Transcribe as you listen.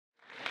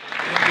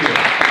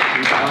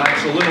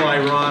It's a little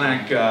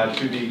ironic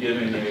to be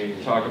giving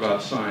a talk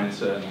about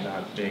science and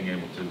not being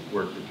able to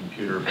work the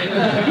computer, but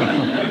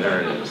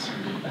there it is.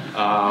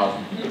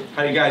 How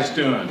you guys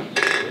doing?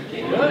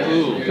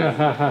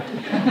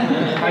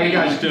 How you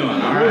guys doing?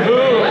 All right?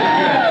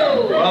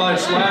 Well,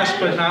 it's last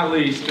but not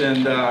least,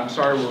 and I'm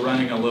sorry we're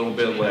running a little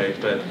bit late,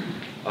 but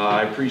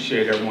I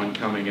appreciate everyone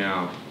coming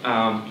out.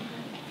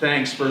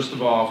 Thanks, first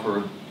of all,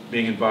 for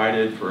being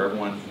invited, for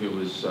everyone who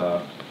was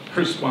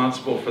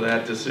responsible for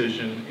that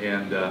decision,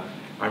 and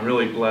I'm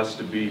really blessed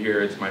to be here.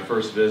 It's my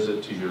first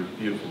visit to your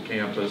beautiful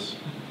campus.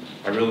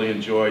 I really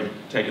enjoyed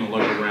taking a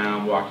look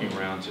around, walking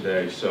around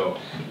today, so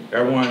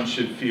everyone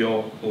should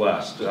feel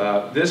blessed.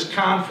 This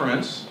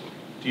conference,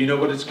 do you know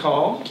what it's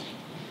called?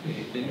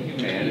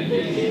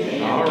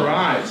 Humanities. All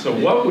right, so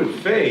what would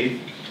faith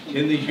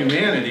in the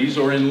humanities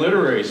or in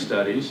literary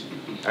studies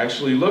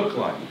actually look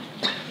like?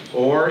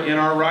 Or in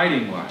our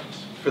writing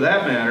lives? For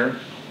that matter,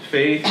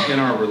 faith in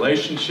our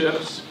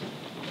relationships,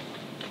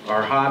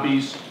 our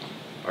hobbies,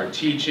 our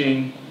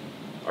teaching,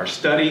 our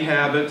study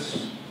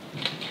habits.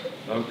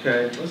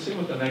 Okay, let's see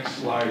what the next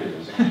slide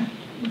is. I'm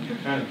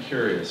kind of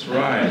curious.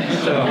 Right,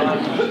 so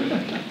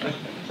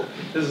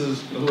this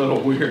is a little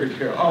weird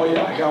here. Oh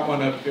yeah, I got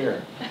one up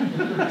here.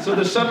 So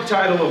the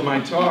subtitle of my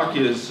talk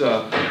is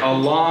A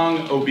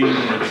Long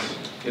Obedience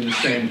in the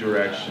Same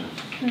Direction.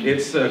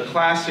 It's a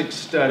classic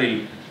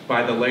study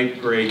by the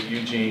late, great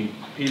Eugene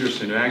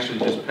Peterson, who actually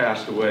just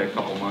passed away a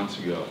couple months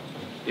ago.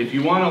 If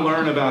you want to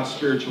learn about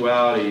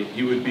spirituality,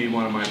 he would be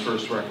one of my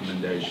first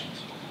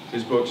recommendations.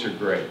 His books are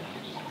great.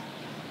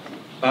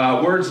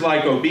 Words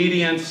like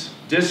obedience,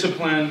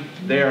 discipline,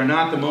 they are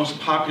not the most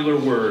popular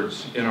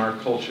words in our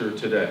culture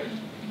today.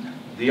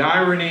 The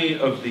irony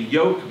of the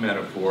yoke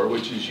metaphor,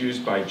 which is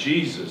used by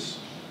Jesus,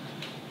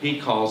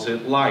 he calls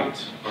it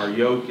light.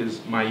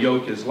 My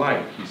yoke is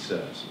light, he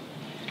says.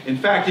 In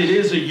fact, it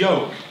is a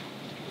yoke,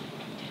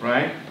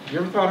 right? You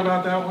ever thought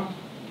about that one?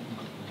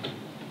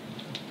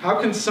 How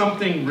can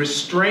something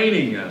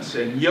restraining us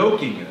and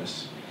yoking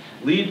us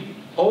lead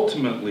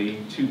ultimately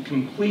to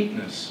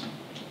completeness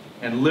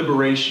and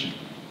liberation?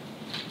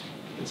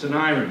 It's an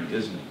irony,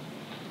 isn't it?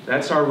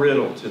 That's our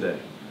riddle today.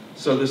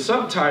 So the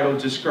subtitle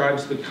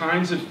describes the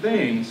kinds of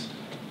things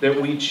that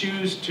we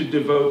choose to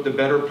devote the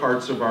better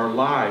parts of our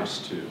lives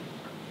to.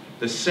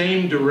 The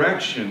same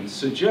direction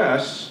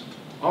suggests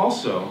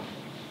also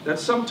that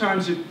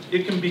sometimes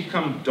it can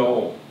become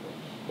dull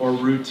or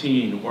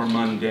routine or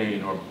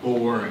mundane or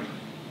boring.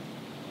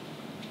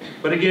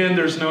 But again,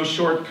 there's no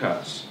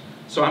shortcuts.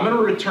 So I'm going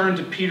to return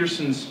to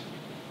Peterson's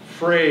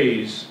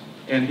phrase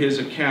and his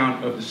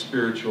account of the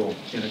spiritual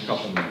in a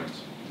couple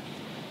minutes.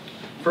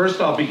 First,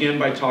 I'll begin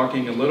by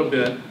talking a little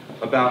bit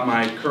about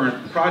my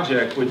current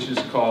project, which is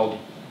called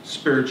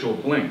Spiritual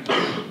Blink,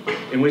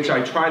 in which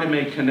I try to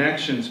make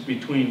connections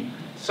between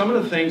some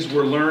of the things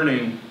we're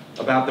learning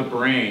about the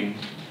brain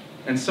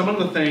and some of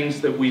the things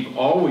that we've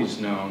always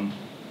known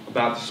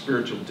about the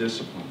spiritual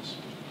disciplines.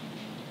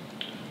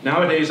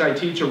 Nowadays, I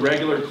teach a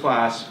regular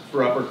class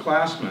for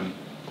upperclassmen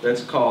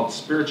that's called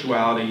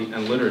Spirituality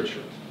and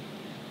Literature.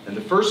 And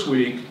the first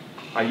week,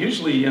 I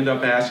usually end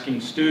up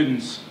asking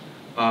students,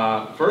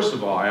 first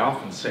of all, I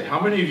often say, how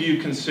many of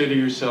you consider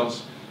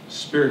yourselves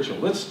spiritual?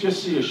 Let's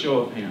just see a show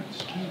of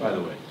hands, by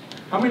the way.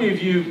 How many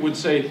of you would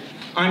say,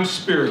 I'm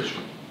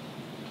spiritual?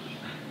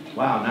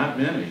 Wow, not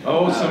many.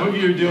 Oh, some of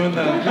you are doing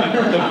the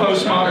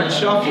postmodern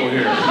shuffle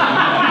here.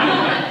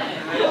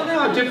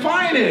 No,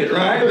 define it,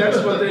 right?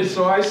 That's what they,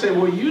 so I say,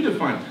 well, you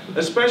define it.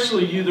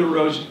 Especially you that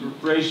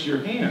raised your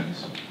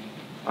hands.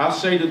 I'll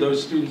say to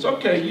those students,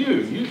 okay,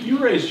 you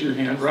raised your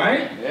hand,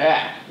 right?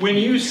 Yeah. When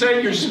you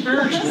say you're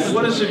spiritual,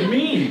 what does it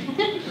mean?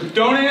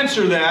 Don't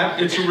answer that.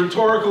 It's a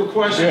rhetorical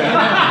question.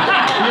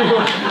 Yeah.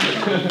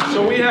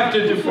 So we have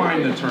to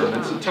define the term.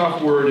 It's a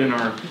tough word in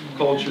our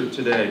culture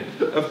today.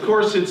 Of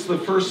course, it's the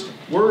first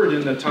word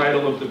in the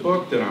title of the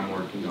book that I'm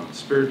working on,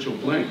 Spiritual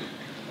Blink.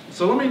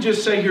 So let me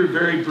just say here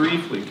very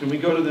briefly, can we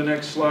go to the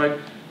next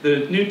slide?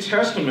 The New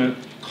Testament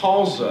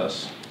calls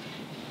us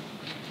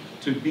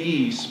to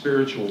be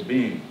spiritual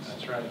beings.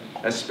 That's right.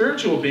 A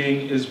spiritual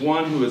being is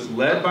one who is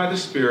led by the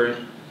Spirit,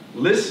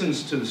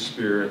 listens to the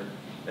Spirit,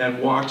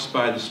 and walks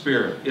by the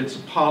Spirit. It's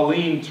a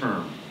Pauline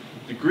term.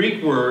 The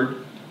Greek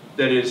word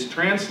that is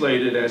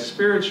translated as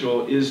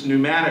spiritual is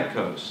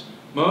pneumatikos.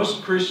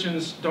 Most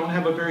Christians don't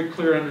have a very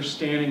clear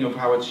understanding of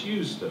how it's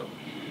used, though.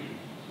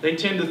 They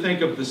tend to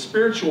think of the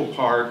spiritual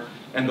part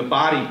and the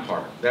body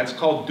part. That's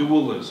called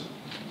dualism.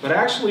 But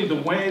actually,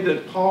 the way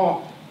that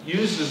Paul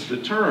uses the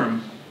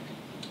term,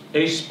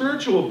 a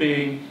spiritual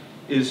being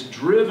is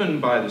driven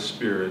by the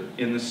Spirit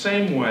in the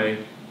same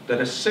way that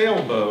a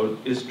sailboat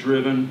is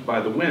driven by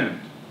the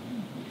wind.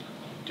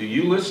 Do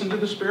you listen to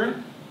the Spirit?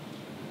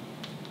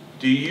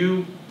 Do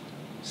you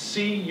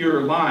see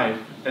your life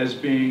as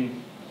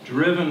being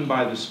driven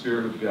by the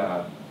Spirit of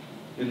God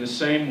in the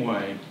same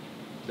way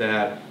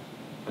that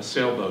a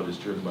sailboat is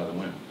driven by the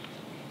wind?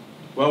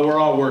 Well, we're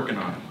all working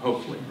on it,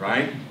 hopefully,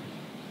 right?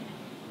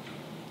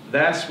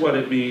 That's what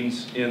it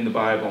means in the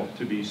Bible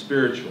to be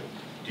spiritual.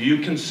 Do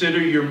you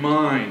consider your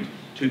mind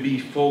to be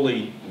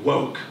fully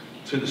woke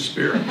to the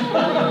Spirit,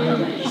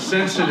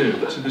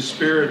 sensitive to the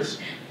Spirit's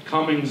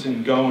comings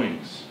and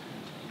goings.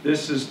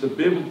 This is the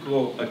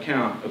biblical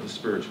account of the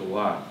spiritual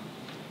life.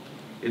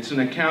 It's an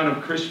account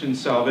of Christian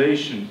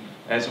salvation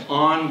as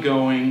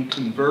ongoing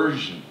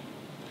conversion,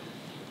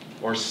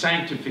 or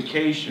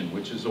sanctification,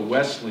 which is a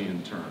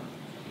Wesleyan term.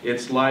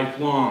 It's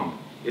lifelong.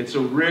 It's a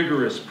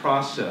rigorous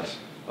process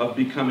of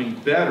becoming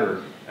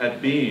better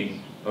at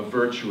being a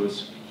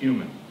virtuous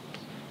human.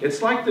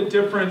 It's like the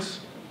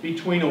difference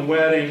between a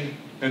wedding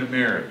and a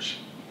marriage.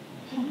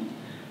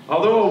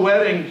 Although a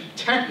wedding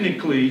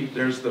technically,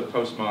 there's the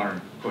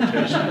postmodern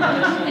quotation,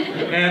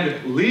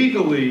 and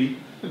legally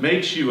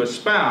makes you a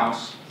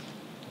spouse,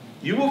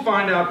 you will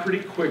find out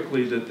pretty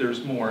quickly that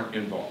there's more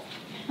involved.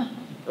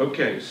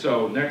 Okay,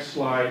 so next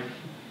slide.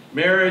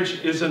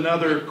 Marriage is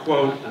another,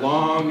 quote,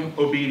 long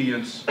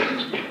obedience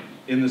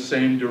in the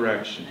same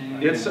direction.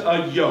 It's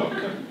a yoke.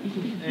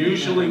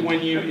 Usually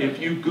if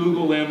you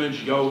Google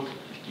image yoke,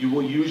 you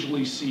will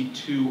usually see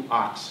 2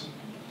 oxen.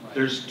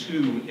 There's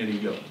 2 in a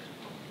yoke,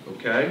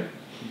 okay?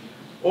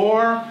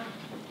 Or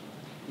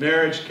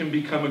marriage can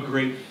become a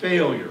great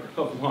failure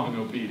of long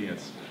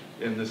obedience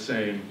in the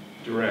same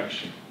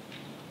direction.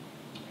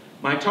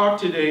 My talk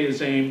today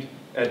is aimed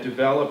at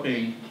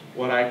developing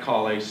what I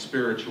call a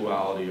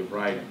spirituality of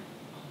writing.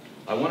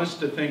 I want us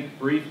to think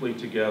briefly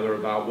together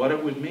about what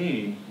it would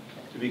mean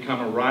to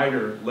become a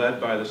writer led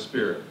by the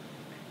Spirit.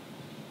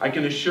 I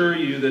can assure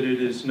you that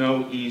it is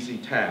no easy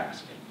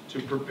task.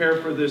 To prepare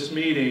for this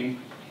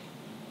meeting,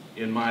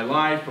 in my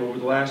life over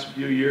the last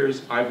few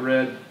years, I've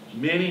read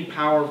many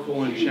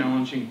powerful and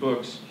challenging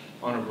books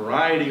on a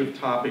variety of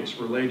topics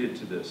related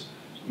to this,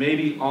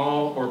 maybe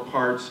all or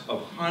parts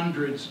of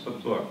hundreds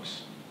of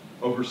books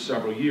over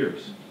several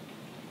years.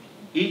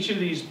 Each of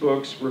these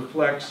books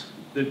reflects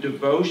the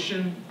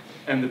devotion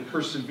and the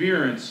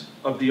perseverance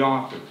of the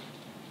author,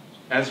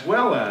 as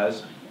well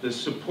as the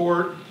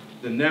support,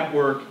 the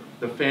network,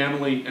 the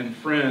family, and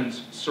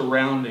friends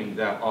surrounding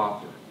that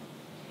author.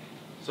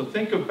 So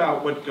think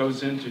about what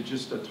goes into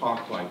just a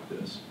talk like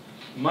this.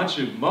 Most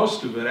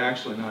of it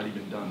actually not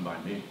even done by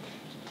me,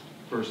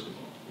 first of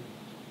all.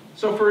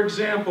 So for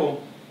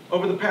example,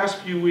 over the past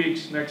few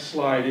weeks, next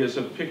slide is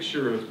a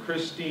picture of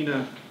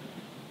Christina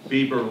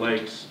Bieber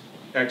Lake's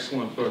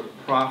excellent book,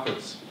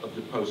 Prophets of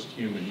the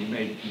Posthuman. You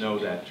may know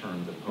that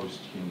term, the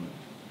posthuman.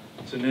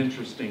 It's an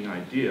interesting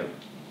idea.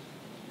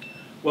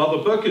 Well,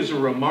 the book is a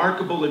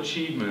remarkable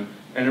achievement,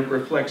 and it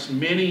reflects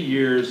many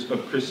years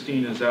of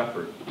Christina's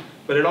effort.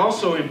 But it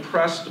also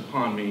impressed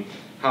upon me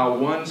how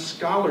one's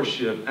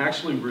scholarship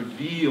actually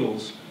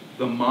reveals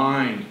the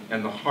mind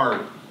and the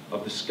heart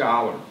of the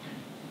scholar,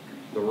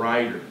 the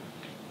writer,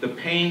 the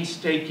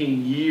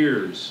painstaking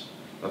years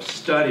of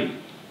study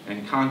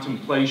and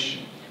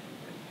contemplation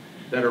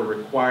that are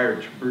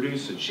required to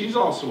produce it. She's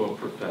also a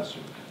professor.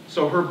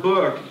 So her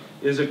book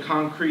is a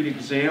concrete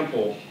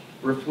example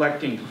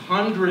reflecting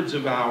hundreds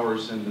of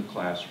hours in the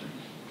classroom,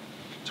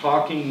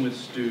 talking with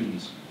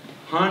students,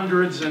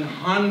 hundreds and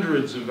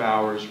hundreds of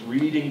hours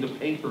reading the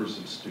papers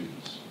of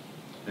students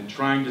and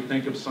trying to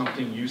think of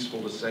something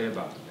useful to say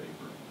about the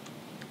paper.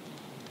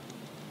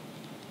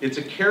 It's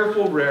a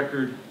careful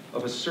record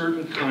of a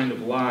certain kind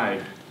of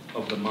life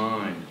of the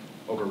mind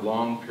over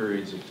long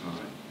periods of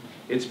time.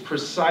 It's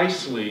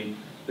precisely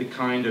the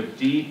kind of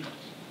deep,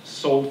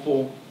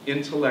 soulful,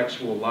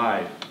 intellectual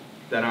life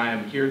that I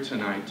am here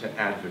tonight to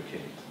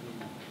advocate.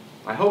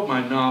 I hope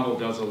my novel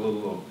does a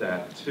little of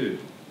that too.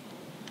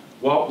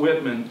 Walt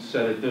Whitman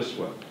said it this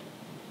way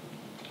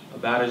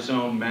about his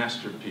own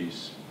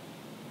masterpiece,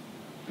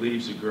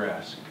 Leaves of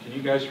Grass. Can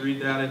you guys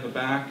read that in the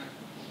back?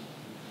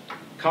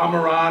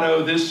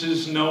 Camarado, this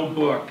is no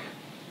book.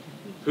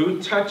 Who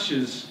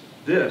touches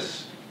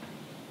this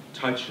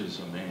touches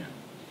a man.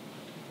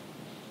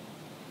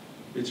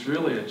 It's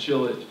really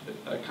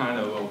a kind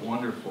of a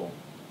wonderful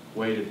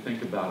way to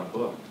think about a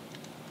book,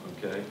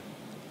 okay?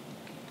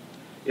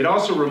 It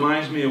also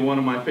reminds me of one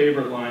of my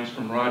favorite lines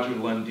from Roger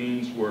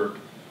Lundine's work,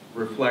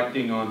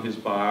 reflecting on his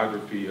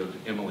biography of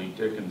Emily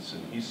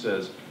Dickinson. He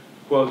says,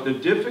 quote, "The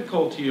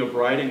difficulty of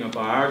writing a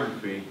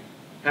biography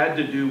had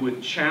to do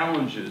with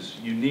challenges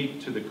unique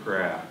to the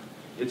craft.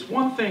 It's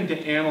one thing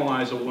to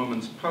analyze a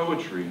woman's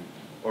poetry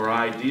or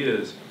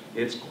ideas.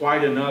 It's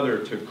quite another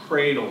to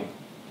cradle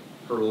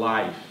her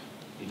life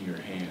in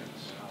your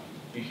hands."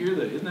 You hear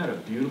that? Isn't that a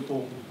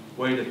beautiful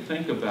way to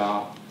think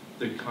about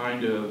the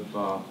kind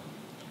of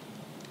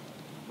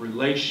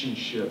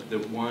relationship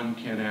that one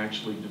can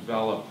actually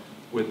develop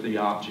with the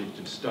object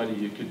of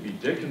study? It could be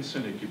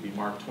Dickinson, it could be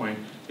Mark Twain,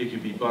 it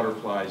could be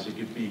butterflies, it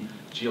could be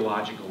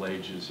geological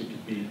ages, it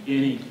could be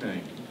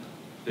anything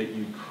that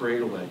you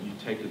cradle it. You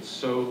take it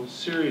so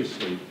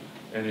seriously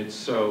and it's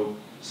so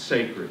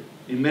sacred.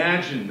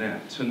 Imagine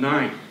that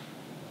tonight,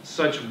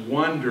 such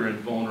wonder and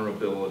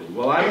vulnerability.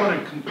 Well, I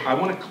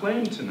want to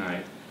claim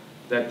tonight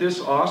that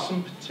this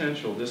awesome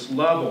potential, this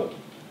level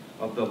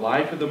of the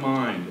life of the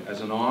mind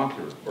as an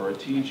author or a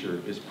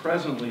teacher is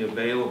presently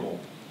available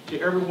to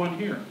everyone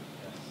here.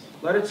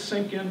 Let it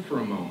sink in for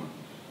a moment.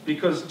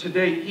 Because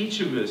today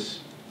each of us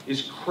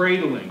is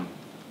cradling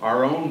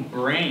our own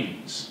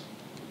brains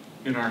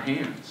in our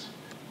hands.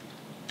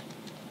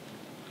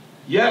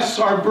 Yes,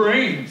 our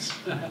brains,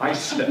 I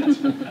said.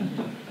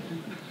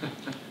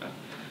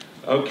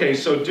 Okay,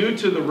 so due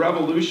to the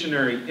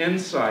revolutionary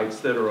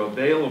insights that are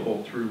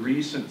available through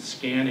recent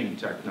scanning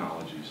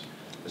technologies,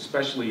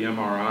 especially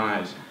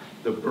MRIs,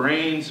 the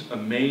brain's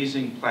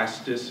amazing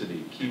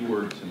plasticity, key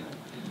word tonight,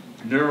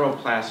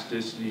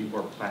 neuroplasticity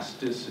or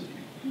plasticity,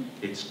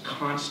 it's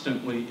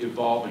constantly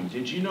evolving.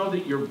 Did you know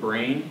that your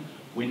brain,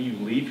 when you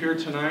leave here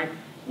tonight,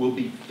 will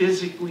be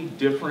physically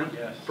different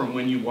from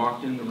when you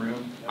walked in the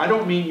room? I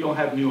don't mean you'll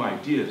have new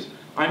ideas.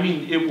 I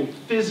mean it will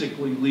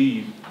physically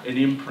leave an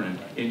imprint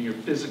in your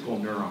physical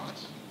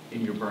neurons,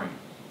 in your brain.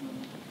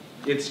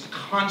 It's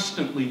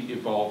constantly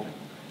evolving.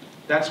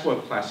 That's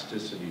what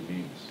plasticity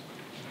means.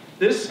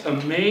 This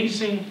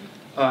amazing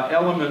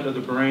element of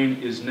the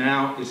brain is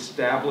now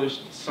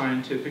established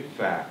scientific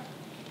fact,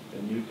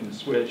 and you can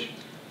switch,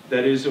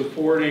 that is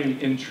affording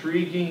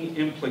intriguing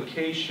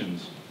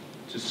implications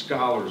to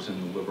scholars in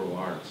the liberal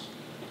arts.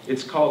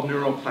 It's called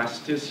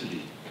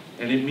neuroplasticity,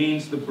 and it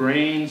means the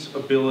brain's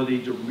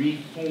ability to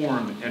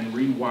reform and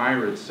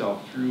rewire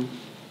itself through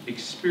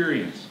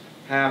experience,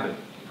 habit,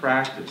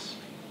 practice.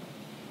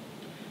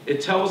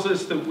 It tells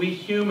us that we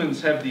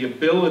humans have the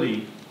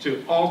ability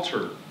to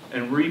alter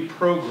and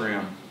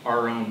reprogram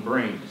our own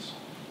brains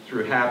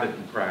through habit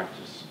and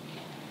practice.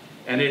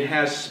 And it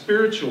has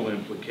spiritual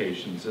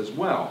implications as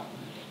well,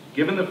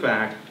 given the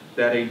fact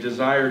that a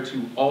desire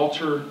to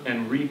alter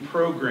and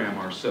reprogram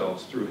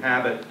ourselves through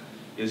habit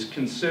is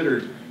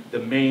considered the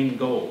main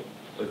goal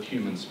of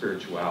human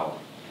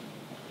spirituality.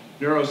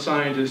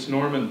 Neuroscientist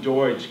Norman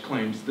Deutsch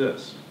claims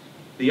this: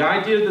 the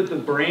idea that the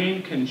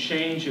brain can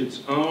change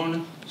its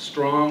own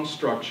strong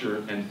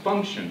structure and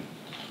function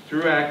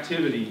through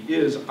activity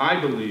is, I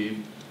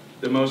believe,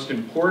 the most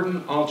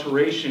important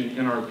alteration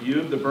in our view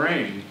of the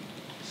brain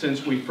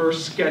since we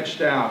first sketched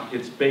out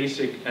its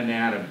basic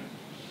anatomy.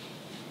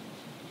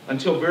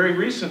 Until very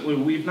recently,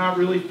 we've not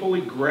really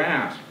fully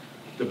grasped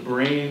the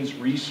brain's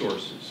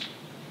resources.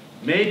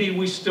 Maybe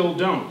we still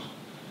don't,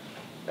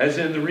 as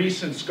in the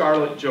recent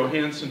Scarlett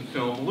Johansson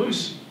film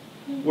Lucy,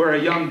 where a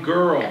young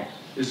girl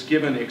is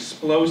given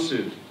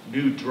explosive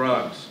new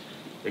drugs,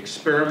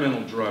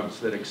 experimental drugs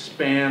that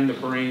expand the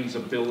brain's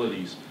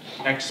abilities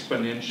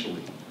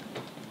exponentially.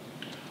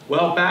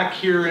 Well, back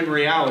here in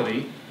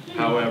reality,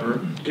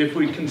 however, if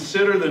we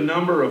consider the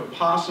number of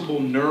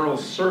possible neural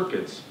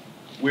circuits,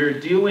 we're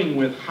dealing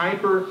with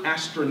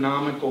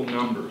hyper-astronomical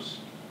numbers,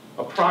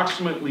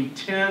 approximately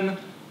 10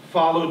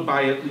 followed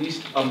by at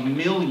least 1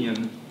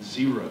 million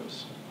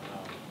zeros.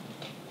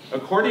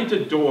 According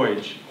to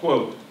Deutsch,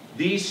 quote,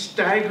 these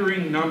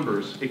staggering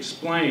numbers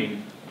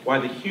explain why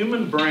the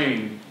human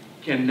brain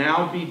can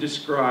now be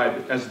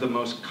described as the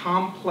most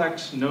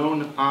complex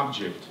known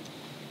object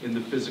in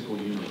the physical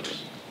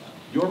universe.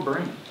 Your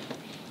brain,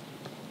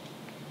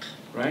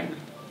 right?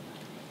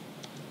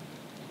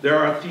 There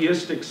are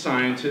theistic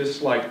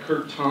scientists like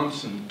Kurt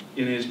Thompson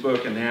in his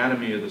book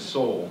Anatomy of the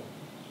Soul,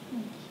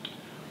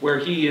 where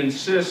he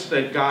insists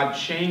that God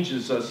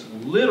changes us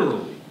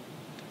literally,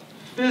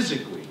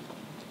 physically,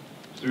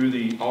 through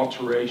the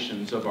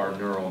alterations of our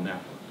neural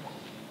network.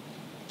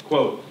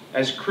 Quote,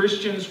 as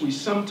Christians, we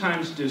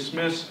sometimes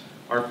dismiss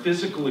our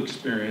physical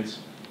experience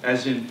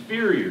as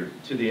inferior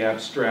to the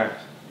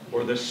abstract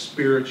or the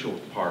spiritual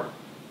part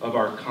of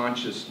our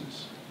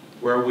consciousness,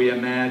 where we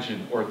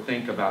imagine or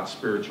think about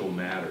spiritual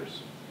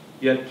matters.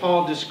 Yet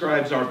Paul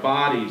describes our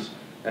bodies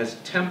as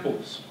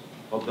temples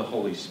of the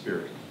Holy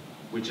Spirit,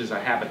 which is a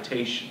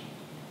habitation.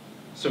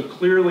 So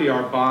clearly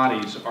our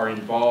bodies are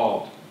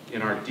involved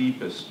in our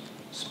deepest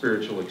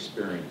spiritual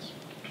experience.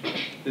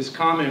 This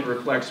comment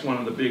reflects one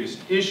of the biggest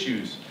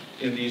issues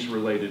in these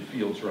related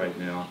fields right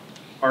now.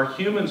 Are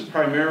humans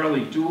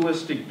primarily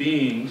dualistic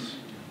beings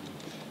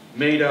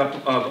made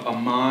up of a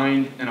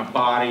mind and a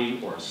body,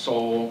 or a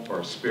soul, or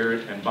a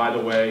spirit? And by the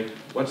way,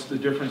 what's the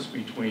difference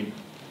between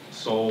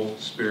soul,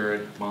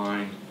 spirit,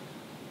 mind?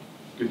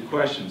 Good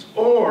questions.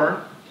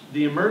 Or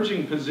the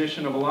emerging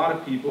position of a lot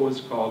of people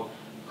is called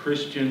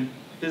Christian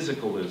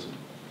physicalism.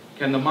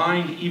 Can the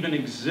mind even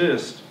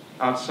exist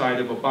outside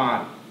of a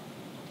body?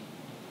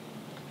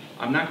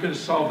 I'm not going to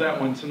solve that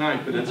one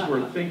tonight, but it's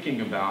worth thinking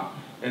about,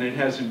 and it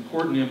has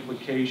important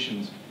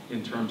implications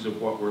in terms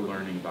of what we're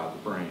learning about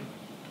the brain.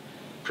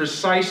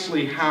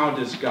 Precisely how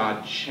does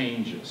God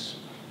change us?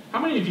 How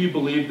many of you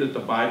believe that the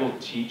Bible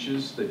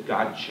teaches that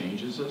God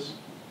changes us?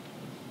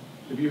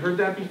 Have you heard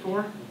that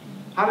before?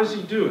 How does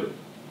he do it?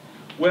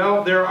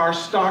 Well, there are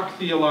stock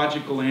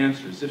theological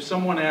answers. If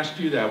someone asked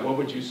you that, what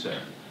would you say?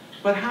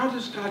 But how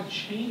does God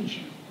change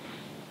you?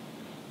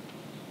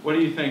 What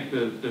do you think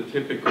the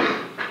typical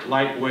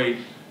lightweight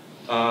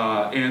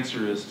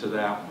answer is to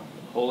that one?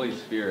 Holy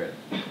Spirit.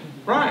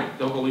 Right,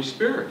 the Holy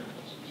Spirit.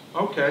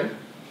 Okay.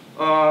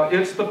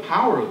 It's the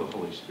power of the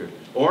Holy Spirit.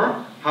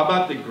 Or, how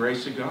about the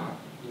grace of God?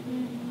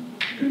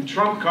 Good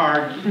trump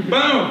card.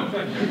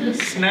 Boom!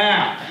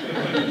 Snap!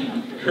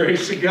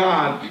 Grace of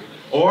God.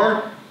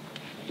 Or,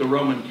 the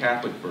Roman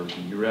Catholic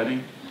version. You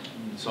ready?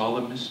 It's all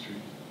a mystery.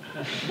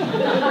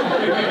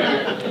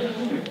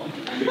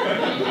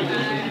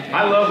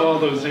 I love all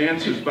those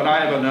answers, but I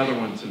have another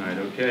one tonight,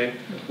 okay?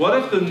 What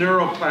if the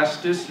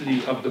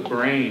neuroplasticity of the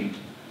brain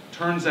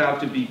turns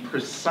out to be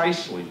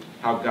precisely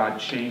how God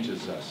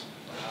changes us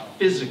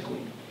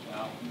physically?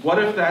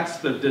 What if that's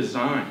the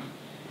design,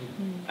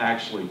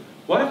 actually?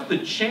 What if the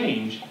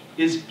change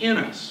is in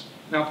us?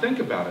 Now think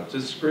about it.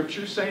 Does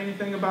Scripture say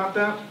anything about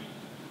that?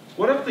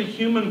 What if the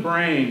human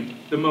brain,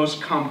 the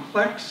most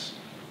complex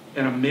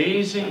and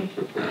amazing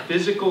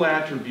physical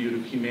attribute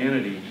of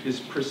humanity, is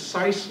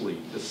precisely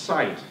the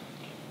site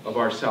of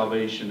our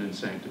salvation and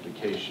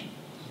sanctification?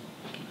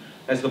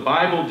 As the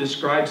Bible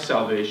describes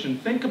salvation,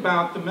 think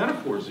about the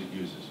metaphors it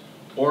uses.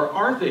 Or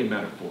are they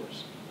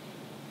metaphors?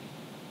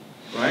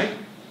 Right?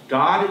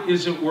 God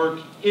is at work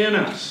in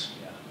us.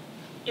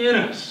 In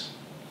us.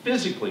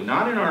 Physically,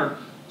 not in our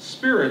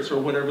spirits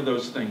or whatever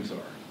those things are.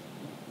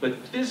 But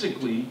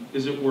physically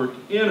is at work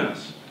in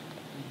us.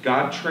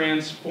 God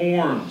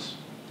transforms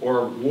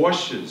or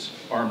washes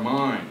our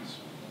minds.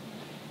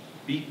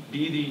 Be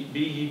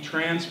ye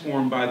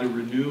transformed by the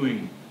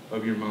renewing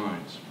of your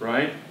minds,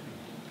 right?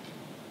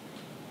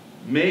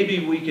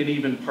 Maybe we can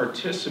even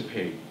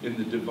participate in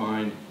the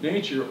divine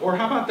nature. Or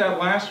how about that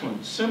last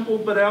one? Simple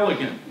but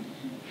elegant.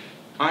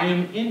 I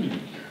am in you.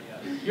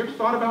 You ever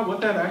thought about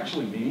what that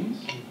actually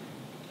means?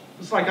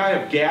 It's like I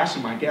have gas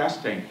in my gas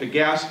tank. The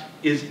gas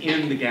is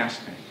in the gas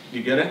tank.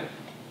 You get it?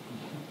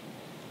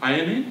 I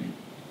am in you.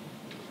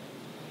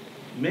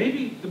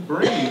 Maybe the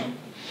brain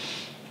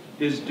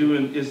is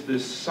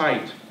this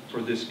site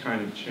for this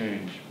kind of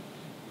change.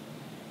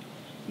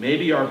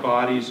 Maybe our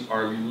bodies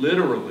are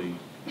literally,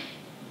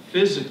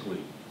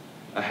 physically,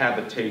 a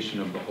habitation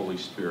of the Holy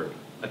Spirit,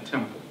 a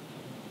temple.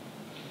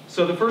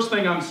 So the first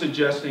thing I'm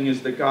suggesting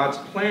is that God's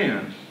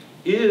plan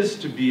is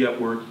to be at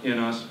work in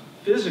us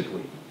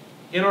physically,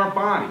 in our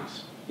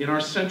bodies, in our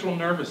central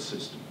nervous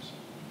systems,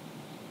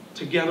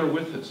 together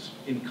with us,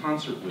 in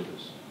concert with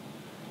us.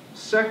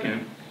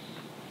 Second,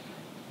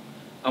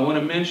 I want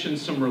to mention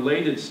some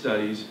related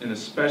studies in a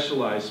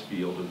specialized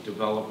field of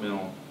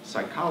developmental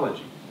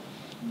psychology.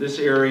 This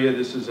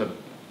is a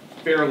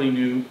fairly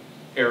new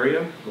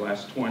area, the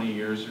last 20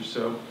 years or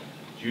so.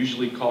 It's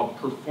usually called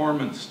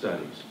performance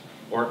studies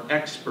or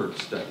expert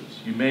studies.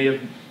 You may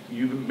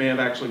have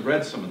actually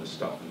read some of the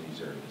stuff in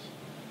these areas.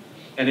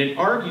 And it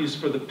argues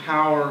for the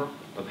power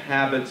of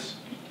habits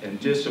and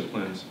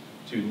disciplines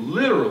to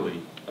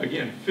literally,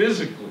 again,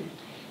 physically,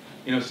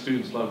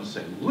 students love to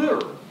say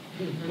literally.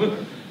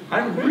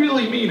 I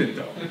really mean it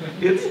though.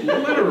 It's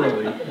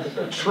literally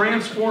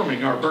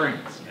transforming our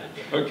brains,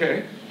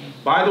 okay?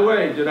 By the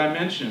way, did I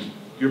mention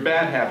your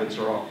bad habits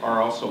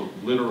are also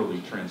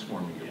literally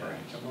transforming your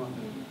brains?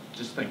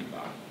 Just think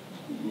about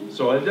it.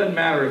 So it doesn't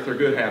matter if they're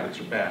good habits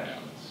or bad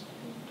habits.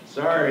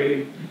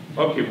 Sorry.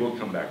 Okay, we'll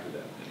come back to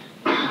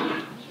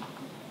that.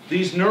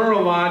 These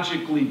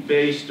neurologically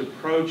based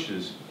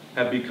approaches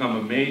have become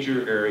a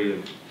major area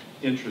of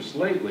interest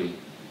lately,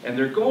 and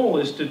their goal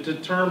is to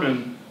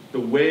determine the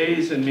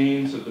ways and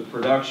means of the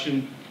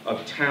production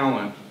of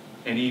talent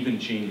and even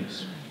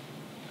genius.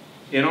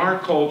 In our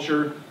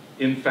culture,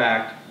 in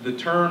fact, the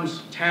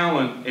terms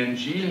talent and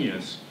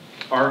genius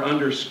are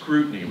under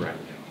scrutiny right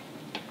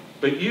now.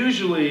 But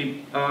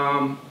usually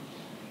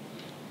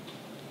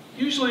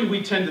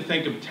we tend to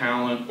think of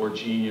talent or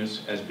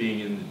genius as being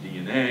in the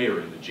DNA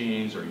or in the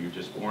genes, or you're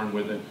just born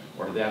with it,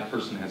 or that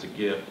person has a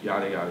gift,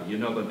 yada, yada. You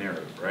know the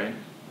narrative, right?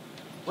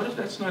 What if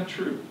that's not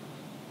true?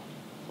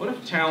 What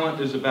if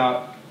talent is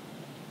about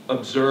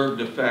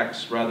observed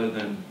effects rather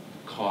than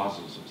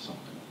causes of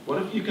something?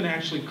 What if you can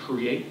actually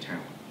create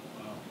talent?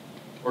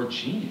 Or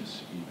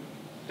genius, even?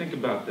 Think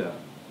about that.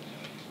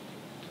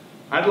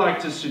 I'd like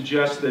to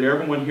suggest that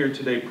everyone here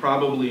today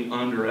probably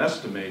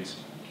underestimates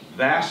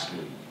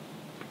vastly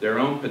their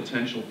own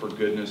potential for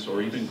goodness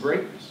or even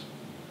greatness.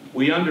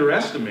 We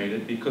underestimate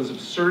it because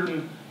of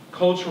certain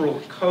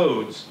cultural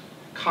codes,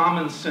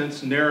 common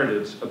sense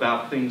narratives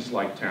about things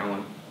like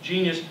talent,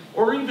 genius,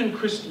 or even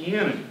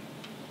Christianity,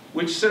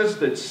 which says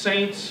that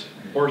saints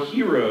or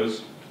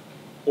heroes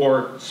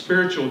or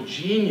spiritual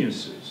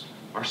geniuses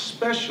are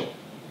special,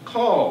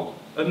 called,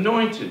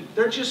 anointed.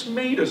 They're just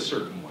made a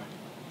certain way.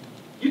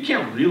 You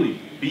can't really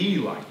be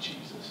like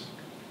Jesus.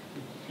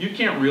 You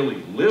can't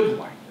really live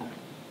like that.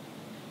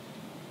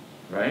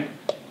 Right?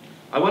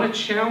 I want to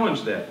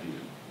challenge that view.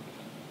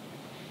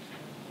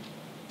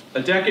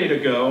 A decade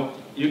ago,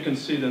 you can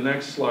see the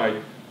next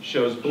slide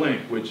shows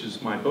Blink, which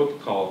is my book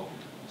called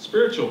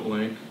Spiritual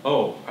Blink.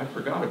 Oh, I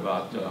forgot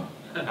about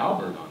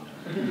Albert on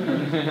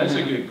there. That's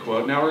a good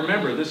quote. Now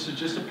remember, this is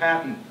just a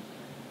patent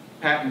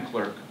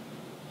clerk.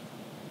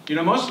 You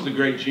know, most of the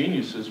great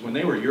geniuses, when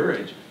they were your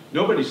age,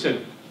 nobody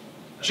said,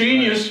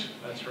 genius.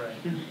 That's right.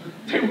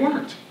 They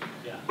weren't.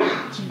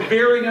 Yeah. It's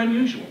very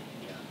unusual.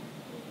 Yeah.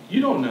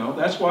 You don't know.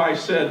 That's why I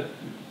said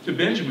to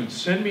Benjamin,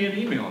 send me an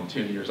email in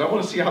 10 years. I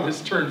want to see how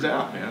this turns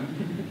out,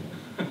 man.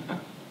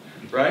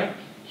 Right?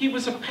 He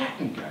was a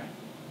patent guy,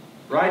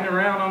 riding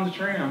around on the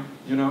tram,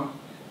 you know.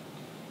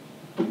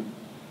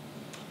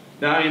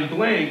 Now in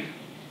Blink,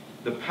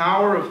 The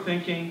Power of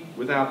Thinking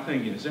Without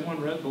Thinking. Has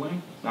anyone read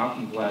Blink?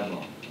 Malcolm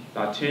Gladwell.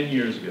 About 10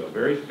 years ago.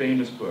 Very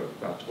famous book,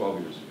 about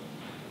 12 years ago.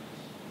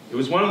 It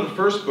was one of the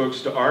first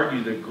books to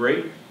argue that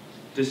great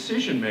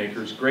decision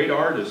makers, great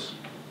artists,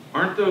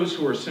 aren't those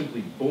who are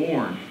simply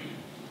born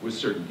with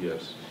certain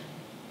gifts,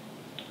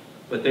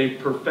 but they've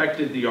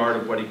perfected the art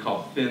of what he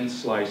called thin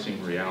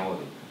slicing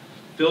reality,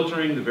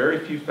 filtering the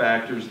very few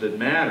factors that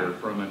matter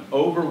from an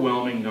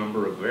overwhelming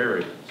number of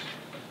variables,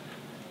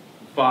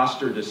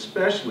 fostered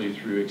especially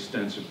through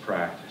extensive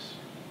practice.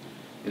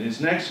 In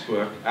his next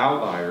book,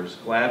 Outliers,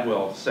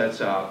 Gladwell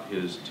sets out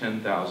his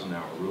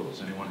 10,000-hour rule.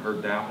 Has anyone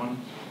heard that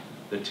one?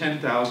 The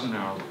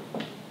 10,000-hour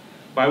rule,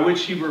 by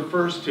which he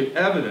refers to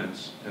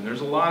evidence, and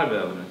there's a lot of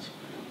evidence,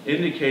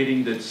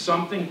 indicating that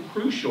something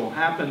crucial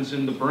happens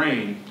in the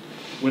brain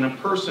when a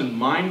person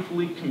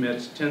mindfully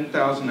commits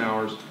 10,000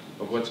 hours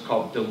of what's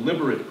called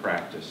deliberate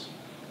practice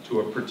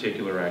to a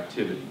particular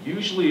activity,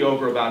 usually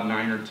over about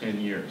 9 or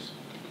 10 years,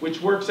 which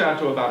works out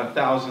to about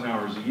 1,000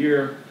 hours a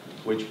year,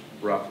 which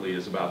roughly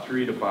is about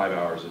 3 to 5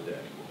 hours a day,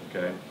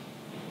 okay?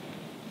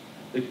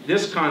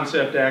 This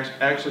concept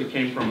actually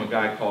came from a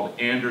guy called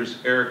Anders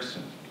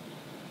Ericsson,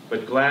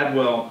 but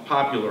Gladwell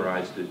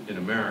popularized it in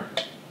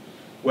America.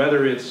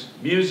 Whether it's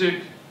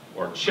music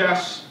or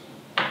chess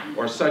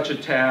or such a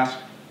task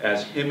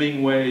as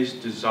Hemingway's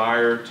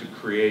desire to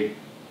create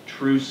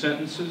true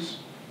sentences,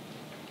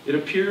 it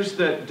appears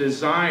that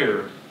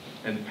desire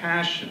and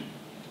passion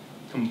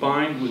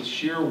combined with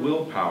sheer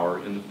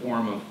willpower in the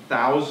form of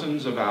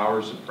thousands of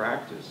hours of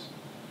practice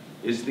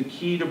is the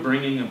key to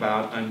bringing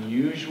about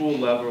unusual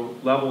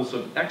levels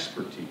of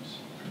expertise.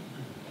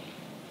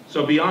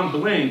 So beyond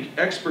Blink,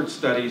 expert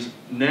studies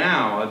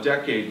now,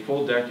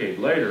 full decade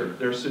later,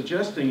 they're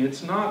suggesting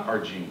it's not our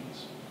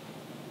genes.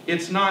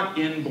 It's not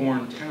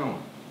inborn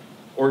talent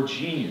or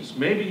genius.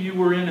 Maybe you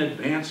were in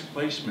advanced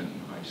placement in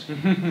high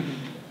school.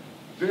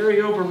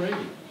 Very overrated.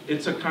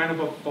 It's a kind of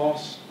a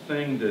false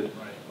thing that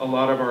a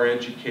lot of our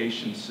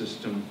education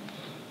system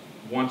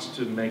wants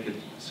to make it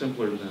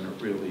simpler than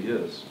it really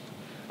is.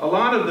 A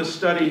lot of the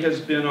study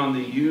has been on the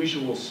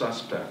usual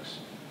suspects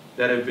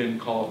that have been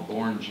called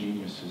born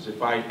geniuses.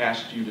 If I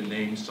asked you to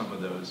name some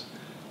of those,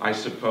 I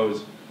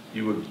suppose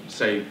you would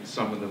say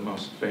some of the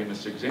most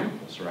famous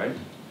examples, right?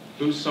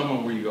 Who's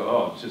someone where you go,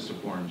 oh, it's just a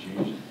born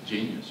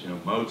genius? You know,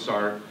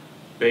 Mozart,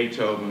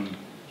 Beethoven,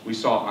 we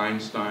saw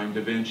Einstein,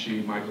 Da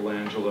Vinci,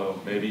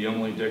 Michelangelo, maybe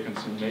Emily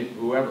Dickinson, maybe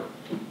whoever.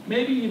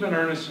 Maybe even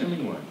Ernest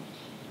Hemingway.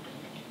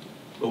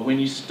 But when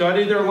you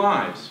study their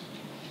lives,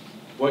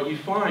 what you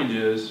find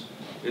is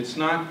it's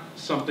not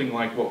something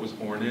like what was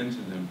born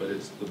into them, but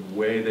it's the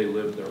way they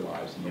lived their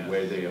lives and the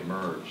way they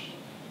emerged.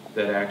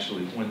 That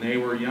actually, when they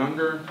were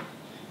younger,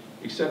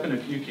 except in a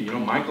few key, you know,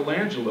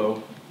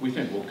 Michelangelo, we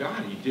think, well,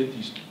 God, he did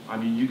these. I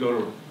mean, you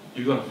go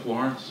to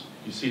Florence,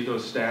 you see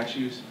those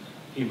statues.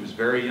 He was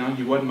very young.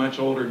 He wasn't much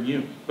older than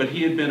you, but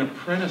he had been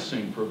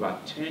apprenticing for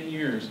about 10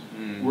 years,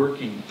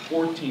 working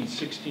 14,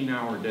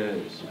 16-hour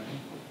days,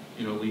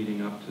 you know,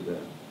 leading up to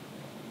that.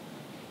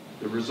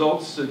 The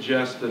results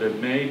suggest that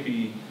it may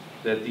be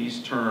that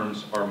these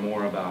terms are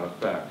more about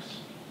effects.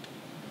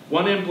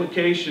 One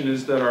implication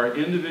is that our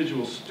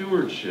individual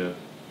stewardship,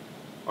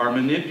 our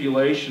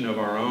manipulation of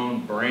our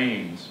own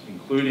brains,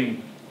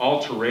 including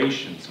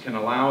alterations, can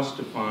allow us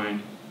to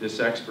find this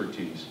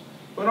expertise,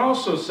 but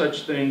also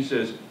such things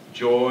as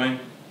joy,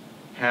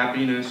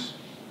 happiness,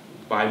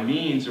 by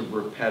means of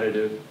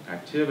repetitive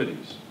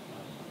activities.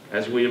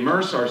 As we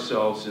immerse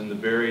ourselves in the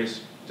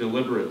various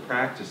deliberate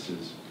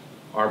practices,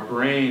 our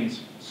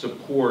brains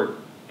support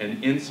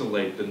and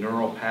insulate the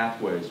neural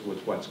pathways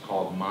with what's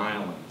called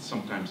myelin,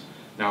 sometimes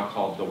now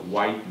called the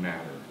white matter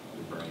of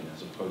the brain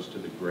as opposed to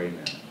the gray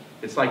matter.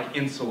 It's like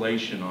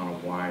insulation on a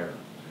wire.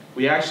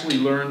 We actually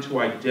learn to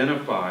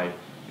identify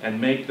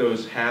and make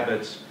those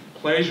habits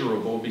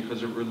pleasurable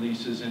because it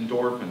releases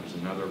endorphins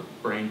and other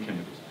brain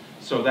chemicals.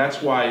 So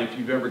that's why if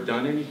you've ever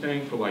done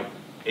anything for like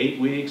 8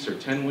 weeks or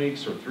 10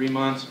 weeks or 3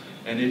 months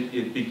and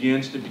it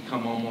begins to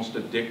become almost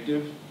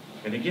addictive,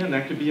 and again,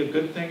 that could be a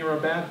good thing or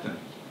a bad thing.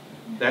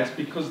 That's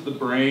because the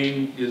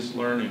brain is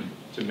learning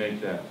to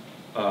make that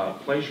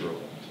pleasurable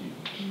to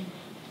you.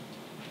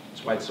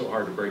 That's why it's so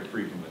hard to break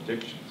free from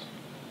addictions.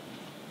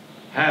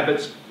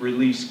 Habits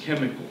release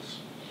chemicals.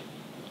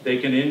 They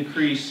can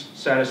increase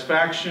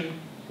satisfaction,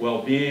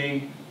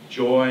 well-being,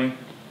 joy.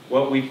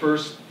 What we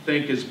first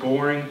think is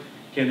boring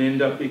can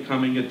end up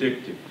becoming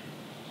addictive.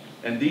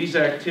 And these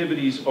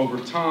activities over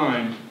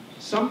time,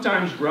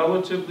 sometimes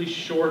relatively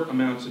short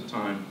amounts of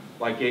time,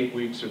 like 8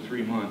 weeks or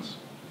 3 months,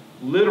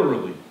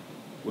 literally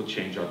will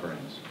change our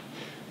brains.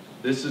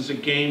 This is a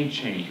game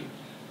changer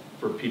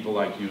for people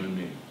like you and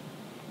me.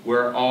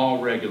 We're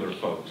all regular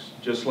folks,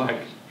 just like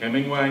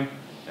Hemingway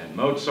and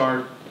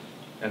Mozart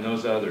and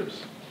those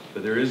others.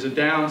 But there is a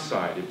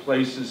downside. It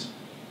places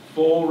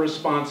full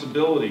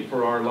responsibility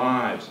for our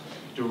lives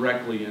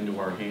directly into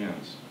our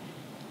hands.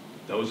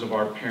 Those of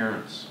our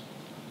parents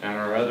and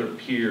our other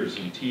peers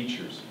and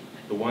teachers,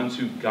 the ones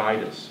who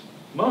guide us,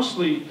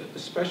 mostly,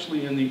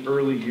 especially in the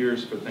early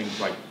years for things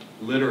like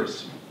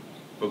literacy,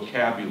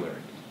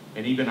 vocabulary,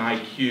 and even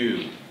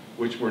IQ,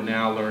 which we're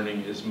now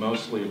learning is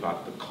mostly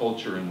about the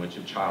culture in which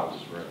a child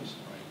is raised.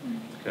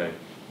 Okay.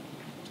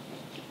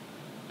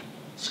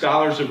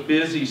 Scholars are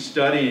busy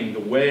studying the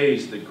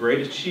ways that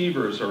great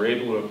achievers are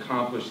able to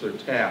accomplish their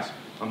tasks.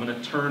 I'm going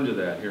to turn to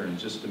that here in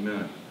just a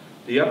minute.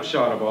 The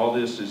upshot of all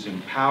this is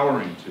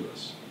empowering to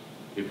us.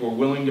 If we're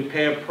willing to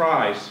pay a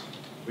price,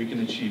 we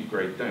can achieve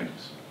great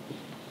things.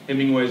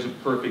 Hemingway is a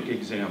perfect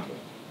example.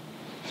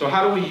 So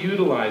how do we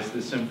utilize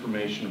this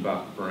information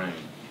about the brain?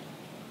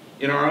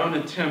 In our own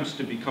attempts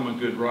to become a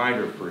good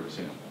writer, for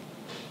example.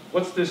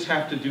 What's this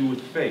have to do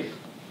with faith?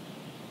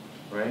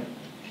 Right?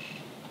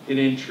 In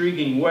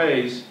intriguing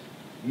ways,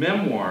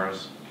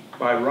 memoirs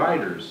by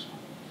writers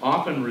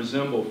often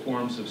resemble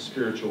forms of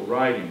spiritual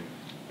writing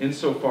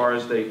insofar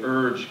as they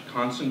urge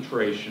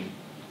concentration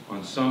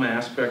on some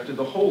aspect of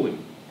the holy,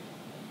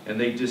 and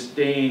they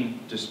disdain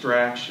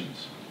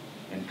distractions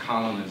and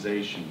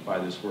colonization by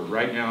this word.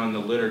 Right now in the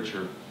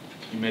literature,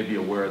 you may be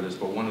aware of this,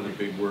 but one of the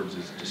big words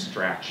is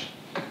distraction.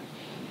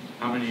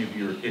 How many of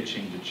you are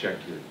itching to check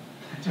your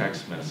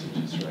text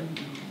messages right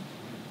now?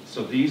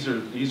 So these are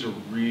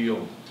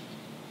real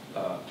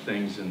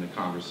things in the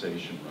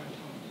conversation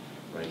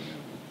right now.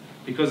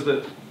 Because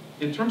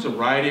in terms of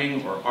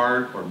writing or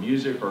art or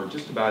music or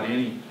just about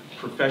any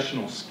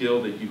professional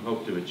skill that you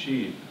hope to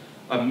achieve,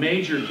 a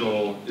major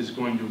goal is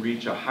going to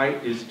reach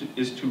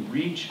is to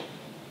reach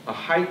a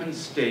heightened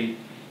state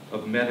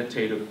of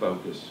meditative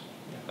focus,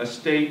 a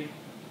state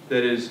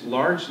that is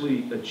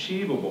largely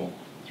achievable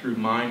through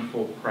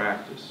mindful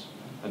practice.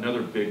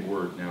 Another big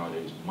word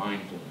nowadays,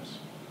 mindfulness.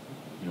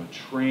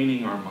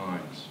 Training our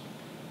minds.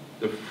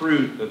 The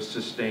fruit of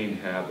sustained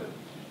habit.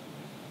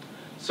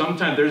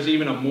 Sometimes there's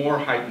even a more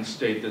heightened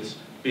state that's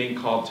being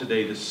called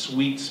today the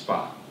sweet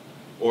spot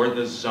or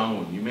the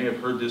zone. You may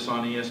have heard this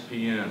on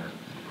ESPN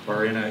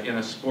or in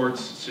a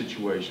sports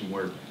situation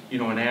where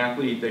an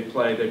athlete, they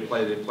play,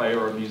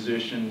 or a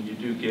musician, you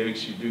do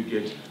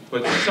gigs.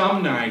 But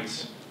some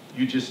nights,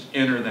 you just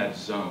enter that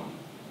zone.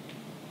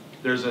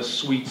 There's a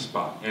sweet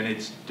spot, and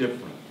it's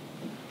different.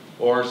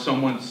 Or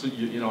someone,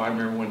 I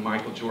remember when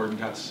Michael Jordan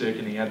got sick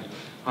and he had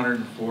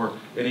 104,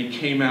 and he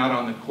came out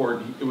on the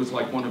court, it was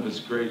like one of his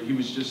he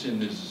was just in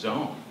this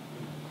zone.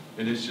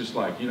 And it's just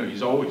like,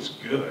 he's always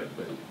good,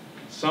 but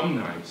some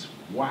nights,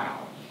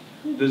 wow.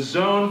 The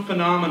zone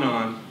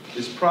phenomenon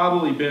has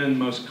probably been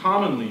most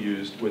commonly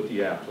used with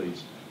the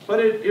athletes, but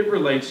it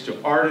relates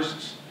to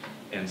artists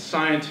and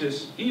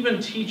scientists, even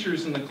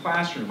teachers in the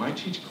classroom. I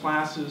teach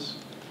classes.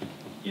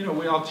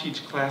 We all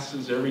teach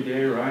classes every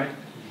day, right?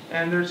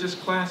 And there's just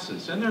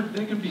classes, and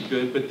they can be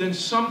good, but then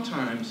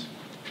sometimes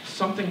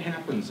something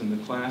happens in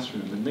the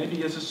classroom, and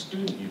maybe as a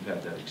student you've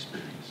had that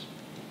experience,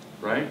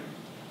 right?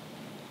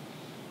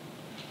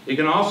 It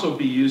can also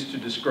be used to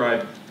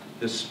describe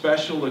the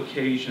special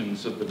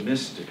occasions of the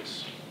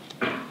mystics.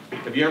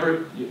 Have you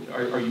ever,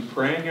 are you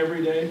praying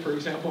every day, for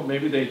example?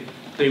 Maybe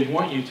they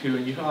want you to,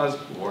 and you go, oh, it's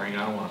boring,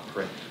 I don't want to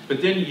pray.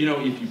 But then, if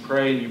you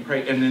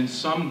pray, and then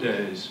some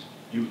days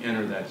you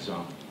enter that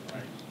zone,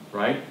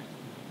 right?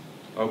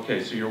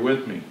 Okay, so you're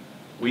with me.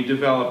 We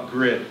develop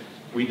grit,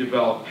 we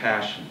develop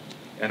passion,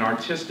 and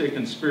artistic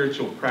and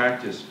spiritual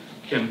practice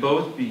can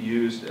both be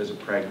used as a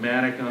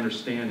pragmatic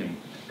understanding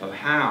of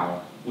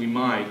how we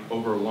might,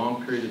 over a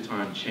long period of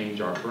time,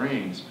 change our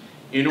brains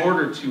in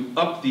order to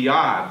up the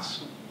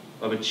odds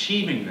of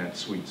achieving that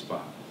sweet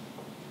spot,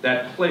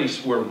 that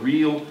place where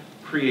real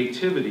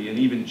creativity and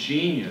even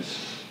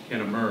genius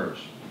can emerge.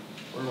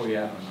 Where are we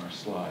at on our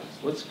slides?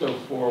 Let's go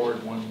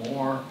forward one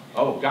more.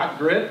 Oh, Got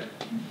Grit?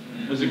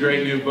 There's a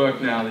great new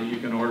book now that you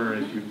can order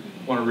if you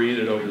want to read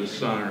it over the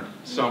summer.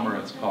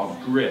 It's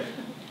called Grit.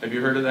 Have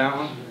you heard of that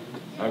one?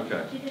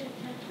 Okay.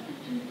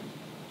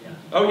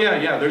 Oh,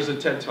 yeah, there's a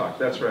TED Talk.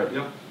 That's right,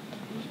 yeah.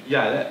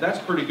 Yeah, that's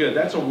pretty good.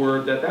 That's a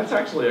word that's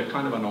actually a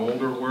kind of an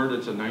older word.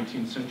 It's a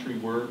 19th century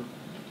word.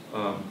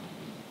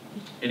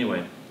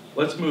 Anyway,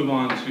 let's move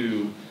on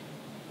to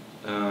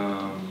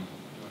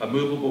A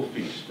Movable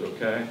Feast,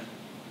 okay?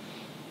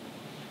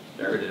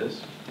 There it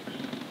is.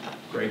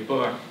 Great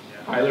book.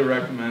 Highly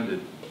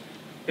recommended.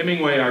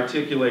 Hemingway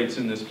articulates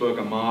in this book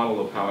a model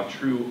of how a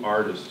true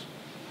artist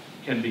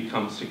can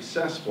become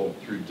successful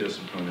through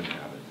discipline and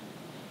habit.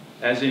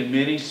 As in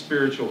many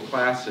spiritual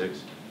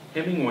classics,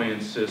 Hemingway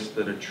insists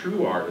that a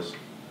true artist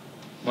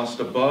must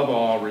above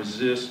all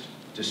resist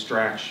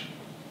distraction,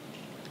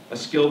 a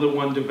skill that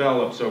one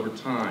develops over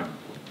time,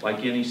 like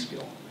any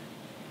skill.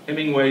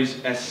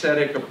 Hemingway's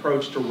ascetic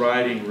approach to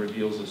writing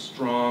reveals a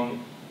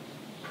strong,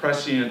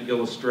 prescient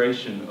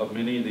illustration of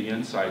many of the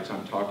insights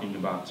I'm talking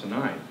about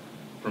tonight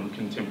from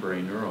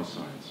contemporary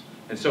neuroscience.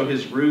 And so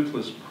his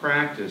ruthless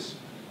practice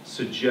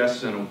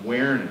suggests an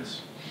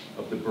awareness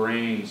of the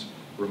brain's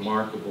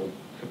remarkable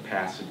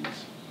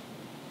capacities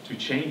to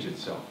change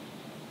itself.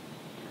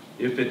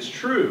 If it's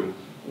true,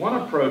 one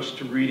approach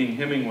to reading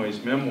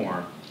Hemingway's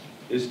memoir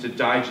is to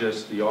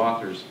digest the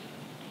author's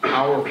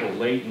powerful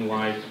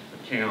late-in-life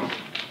account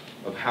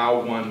of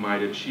how one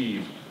might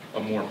achieve a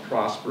more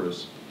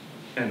prosperous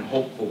and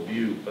hopeful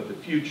view of the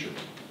future,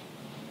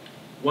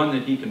 one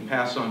that he can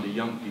pass on to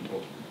young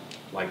people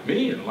like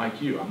me and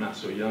like you. I'm not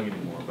so young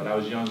anymore, but I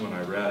was young when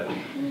I read it.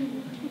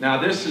 Now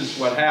this is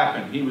what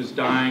happened. He was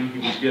dying, he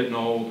was getting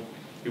old,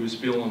 he was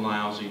feeling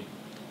lousy,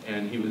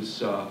 and he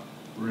was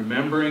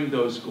remembering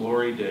those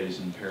glory days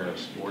in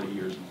Paris 40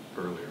 years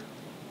earlier.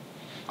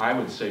 I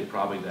would say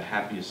probably the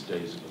happiest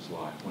days of his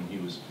life, when he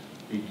was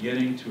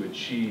beginning to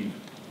achieve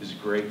his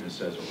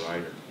greatness as a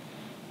writer.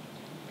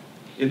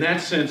 In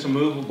that sense, A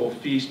Movable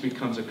Feast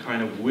becomes a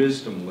kind of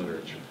wisdom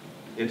literature.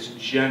 It's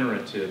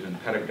generative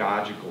and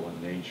pedagogical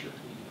in nature.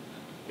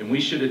 And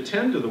we should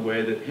attend to the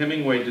way that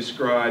Hemingway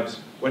describes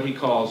what he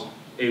calls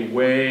a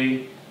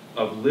way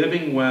of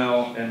living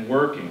well and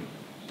working,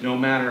 no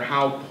matter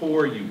how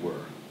poor you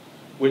were,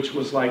 which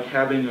was like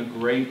having a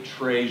great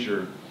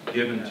treasure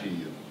given to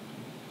you.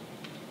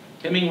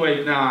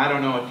 Hemingway, now I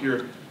don't know if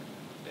you're,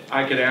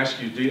 I could ask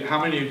you,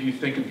 how many of you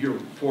think of your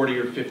 40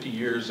 or 50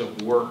 years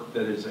of work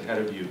that is ahead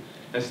of you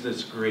as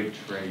this great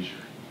treasure?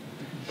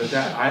 But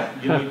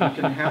that, you know, you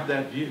can have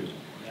that view.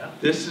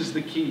 This is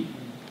the key.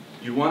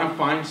 You want to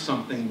find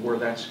something where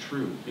that's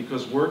true,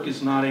 because work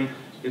is not a,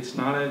 it's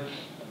not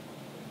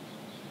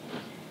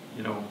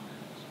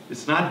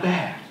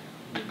bad.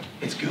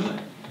 It's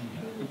good,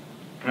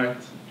 right?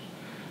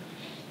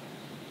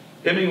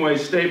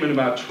 Hemingway's statement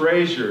about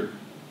treasure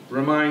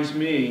reminds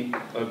me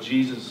of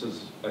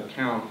Jesus'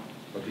 account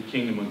of the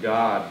kingdom of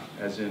God,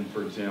 as in,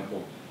 for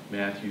example,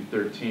 Matthew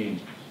 13.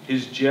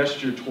 His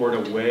gesture toward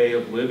a way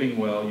of living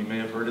well, you may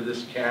have heard of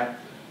this cat,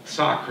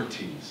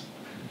 Socrates,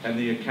 and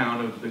the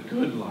account of the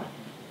good life,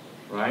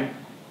 right?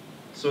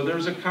 So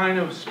there's a kind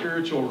of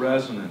spiritual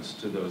resonance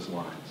to those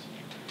lines.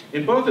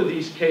 In both of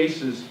these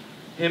cases,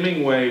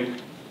 Hemingway,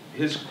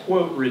 his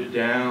quote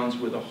redounds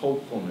with a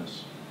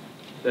hopefulness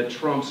that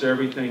trumps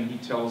everything he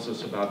tells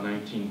us about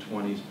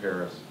 1920s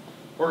Paris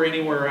or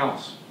anywhere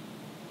else.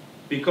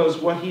 Because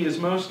what he is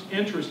most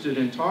interested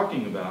in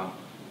talking about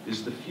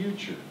is the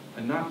future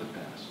and not the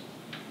past.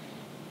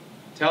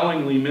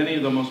 Tellingly, many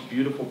of the most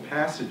beautiful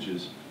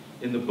passages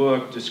in the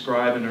book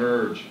describe and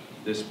urge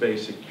this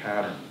basic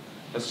pattern.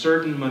 A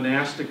certain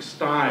monastic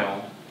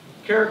style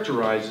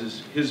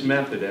characterizes his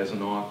method as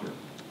an author,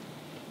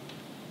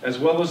 as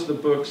well as the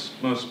book's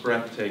most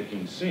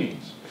breathtaking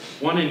scenes.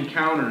 One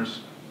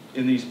encounters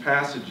in these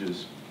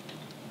passages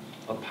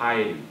a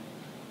piety,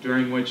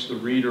 during which the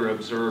reader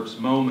observes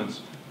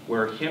moments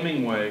where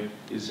Hemingway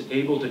is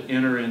able to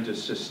enter into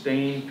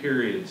sustained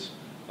periods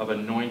of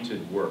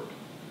anointed work,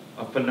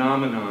 a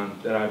phenomenon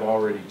that I've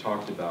already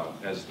talked about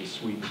as the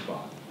sweet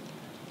spot,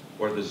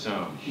 or the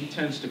zone. He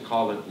tends to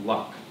call it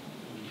luck.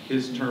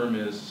 His term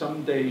is,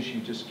 some days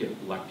you just get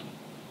lucky,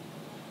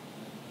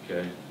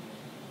 okay?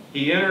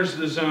 He enters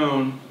the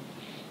zone,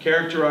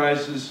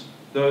 characterizes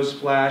those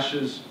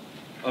flashes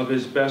of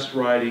his best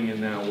writing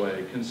in that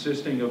way,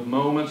 consisting of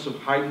moments of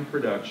heightened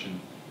production.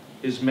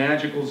 His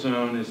magical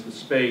zone is the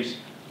space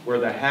where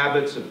the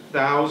habits of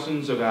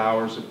thousands of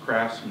hours of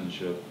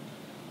craftsmanship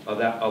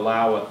that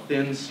allow a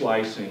thin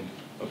slicing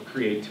of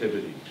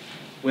creativity,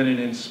 when an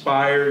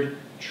inspired,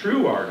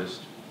 true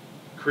artist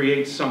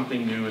creates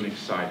something new and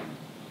exciting.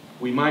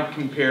 We might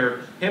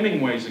compare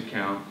Hemingway's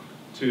account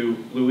to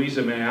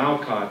Louisa May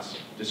Alcott's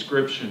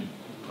description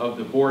of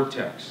the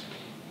vortex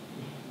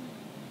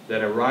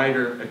that a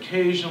writer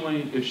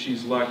occasionally, if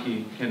she's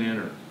lucky, can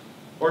enter.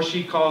 Or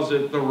she calls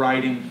it the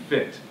writing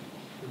fit,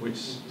 which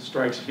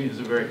strikes me as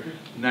a very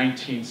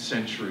 19th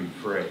century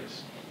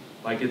phrase.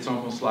 Like it's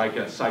almost like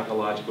a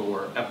psychological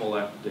or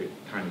epileptic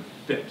kind of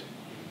fit.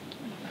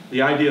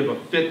 The idea of a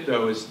fit,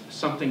 though, is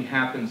something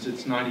happens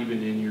that's not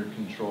even in your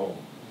control.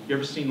 You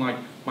ever seen like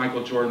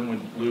Michael Jordan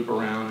would loop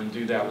around and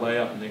do that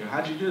layup and they go,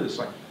 how'd you do this?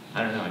 Like,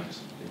 I don't know, they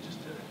just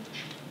did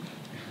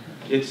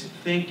it. It's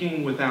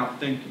thinking without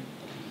thinking,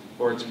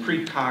 or it's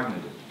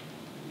precognitive.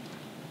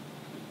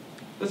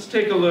 Let's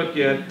take a look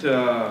at,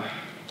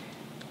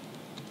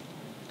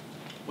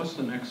 what's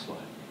the next slide?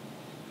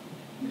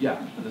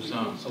 Yeah, the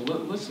zone. So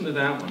listen to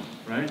that one,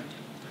 right?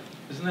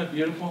 Isn't that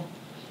beautiful?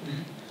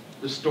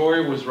 The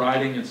story was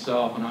writing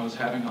itself, and I was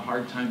having a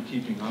hard time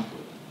keeping up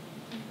with it.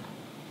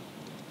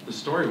 The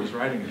story was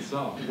writing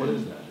itself. What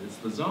is that? It's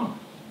the zone,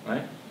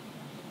 right?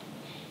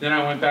 Then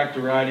I went back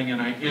to writing,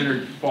 and I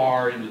entered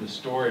far into the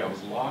story. I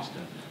was lost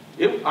in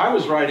it. I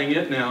was writing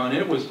it now, and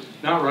it was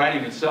not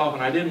writing itself,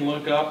 and I didn't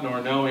look up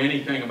nor know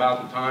anything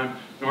about the time,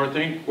 nor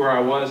think where I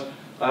was,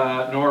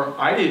 nor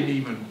I didn't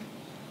even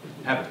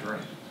have a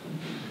drink.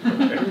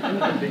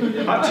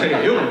 Okay. I'll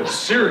tell you, it was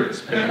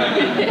serious,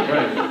 man.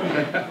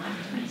 Right.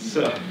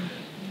 So,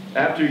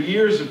 after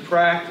years of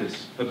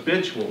practice,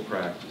 habitual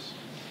practice,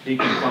 he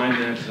can find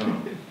that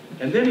zone.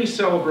 And then he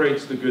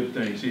celebrates the good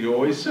things. He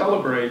always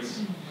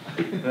celebrates.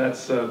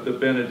 That's the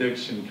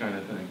benediction kind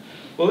of thing.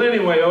 Well,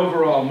 anyway,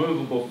 overall,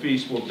 Movable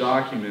Feast will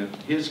document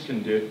his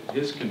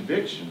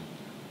conviction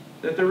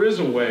that there is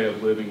a way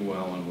of living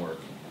well and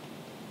working,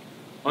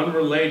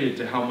 unrelated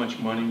to how much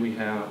money we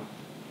have.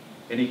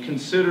 And he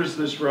considers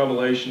this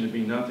revelation to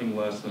be nothing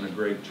less than a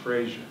great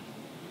treasure.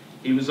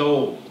 He was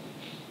old.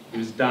 He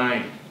was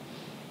dying.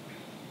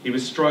 He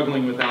was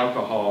struggling with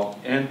alcohol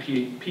and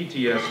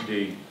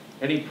PTSD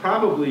And he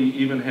probably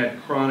even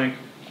had chronic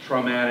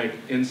traumatic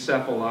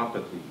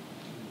encephalopathy,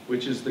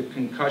 which is the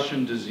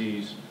concussion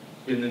disease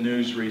in the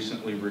news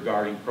recently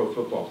regarding pro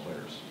football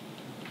players.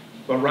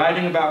 But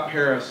writing about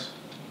Paris,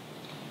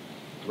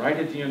 right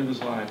at the end of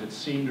his life, it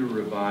seemed to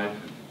revive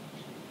him.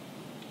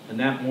 And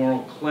that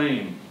moral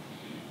claim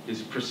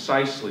is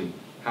precisely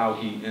how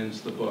he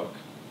ends the book.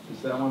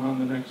 Is that one on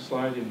the next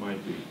slide? It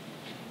might be.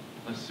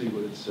 Let's see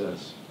what it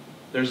says.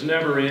 There's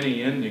never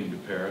any ending to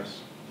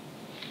Paris.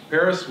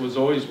 Paris was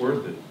always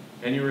worth it,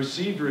 and you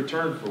received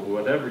return for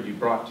whatever you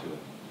brought to it.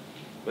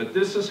 But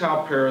this is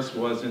how Paris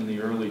was in the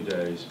early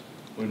days,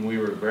 when we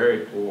were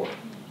very poor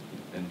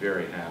and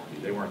very happy.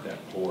 They weren't that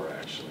poor,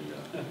 actually.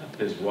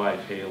 His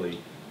wife,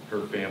 Haley,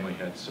 her family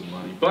had some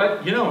money.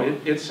 But, you know,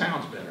 it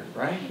sounds better,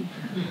 right?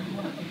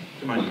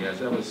 Come on, you guys,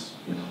 that was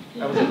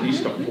at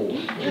least a 4.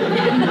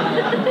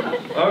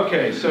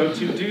 Okay, so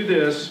to do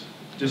this,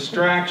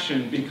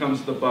 distraction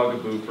becomes the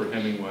bugaboo for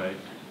Hemingway.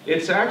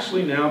 It's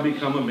actually now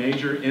become a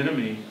major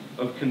enemy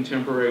of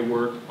contemporary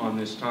work on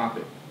this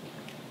topic.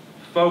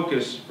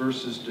 Focus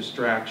versus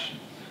distraction.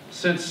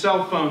 Since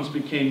cell phones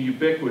became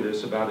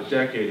ubiquitous about a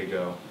decade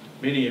ago,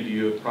 many of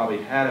you have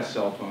probably had a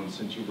cell phone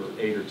since you were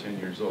 8 or 10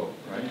 years old,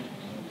 right?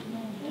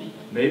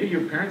 Maybe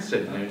your parents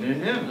said no.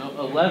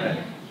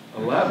 11.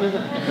 11,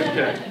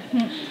 okay.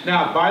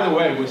 Now, by the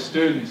way, with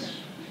students,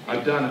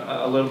 I've done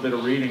a little bit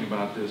of reading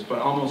about this, but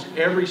almost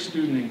every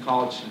student in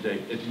college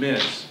today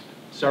admits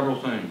several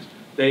things.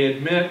 They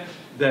admit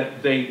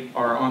that they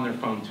are on their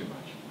phone too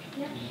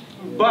much.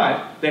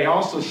 But they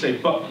also say,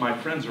 but my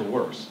friends are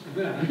worse.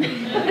 You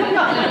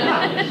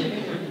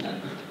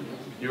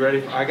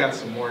ready? I got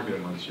some more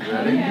good ones. You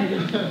ready?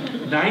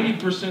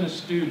 90% of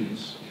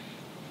students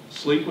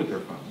sleep with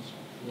their phones.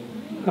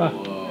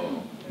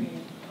 Whoa.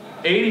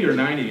 80 or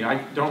 90, I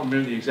don't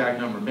remember the exact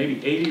number, maybe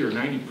 80 or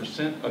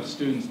 90% of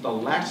students, the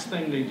last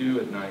thing they do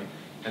at night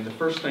and the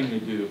first thing they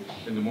do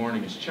in the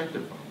morning is check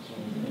their phones.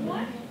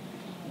 What?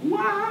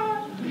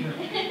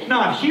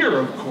 Not here,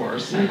 of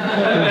course.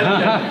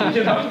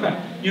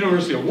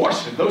 University of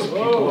Washington, those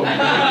people.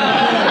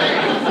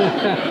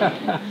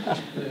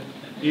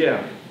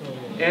 Yeah.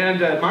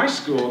 And at my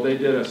school, they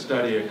did a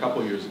study a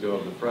couple years ago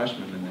of the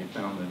freshmen, and they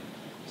found that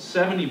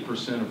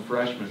 70% of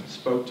freshmen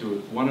spoke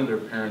to one of their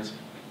parents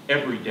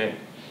every day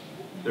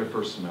their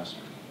first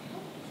semester.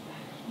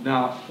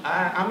 Now,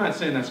 I'm not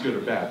saying that's good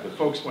or bad, but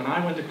folks, when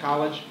I went to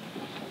college,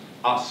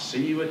 I'll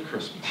see you at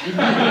Christmas.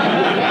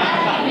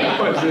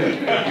 What's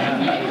it?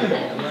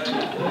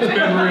 It's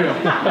been real.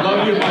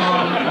 Love you,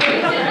 Mom.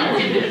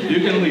 You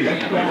can leave.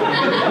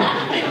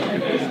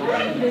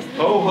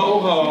 Ho, ho,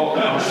 ho.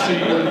 I'll see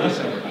you in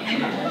December.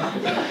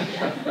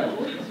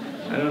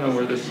 I don't know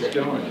where this is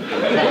going.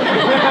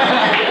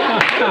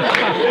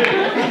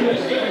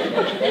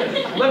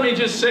 Let me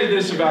just say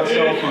this about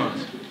cell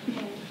phones.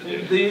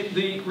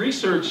 The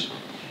research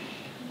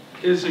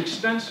is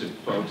extensive,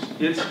 folks.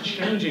 It's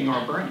changing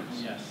our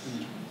brains. Yes.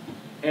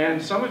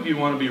 And some of you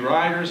want to be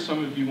writers,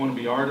 some of you want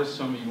to be artists,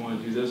 some of you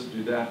want to do this,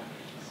 do that.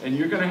 And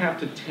you're going to have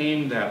to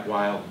tame that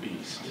wild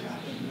beast.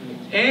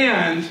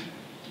 And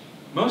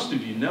most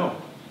of you know it.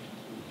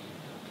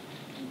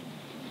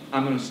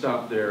 I'm going to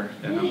stop there,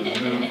 and I'm going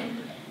to move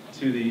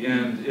to the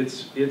end.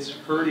 It's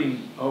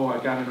hurting. Oh, I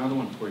got another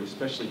one for you,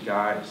 especially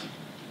guys.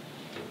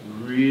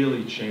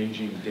 Really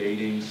changing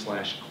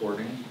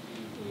dating/courting.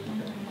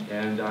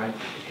 And I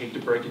hate to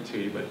break it to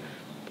you, but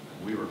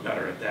we were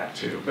better at that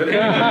too. But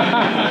anyway,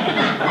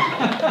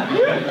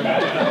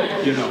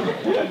 you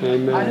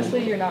know.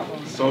 Honestly, you're not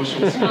wrong.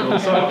 Social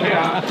skills. Okay,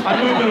 I'm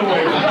moving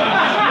away from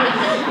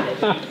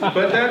that.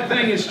 But that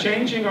thing is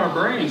changing our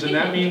brains, and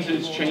that means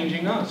it's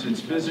changing us.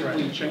 It's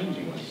physically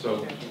changing us.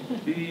 So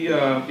be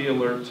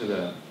alert to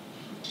that.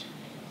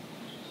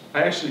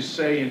 I actually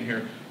say in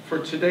here, for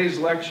today's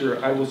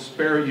lecture, I will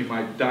spare you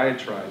my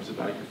diatribes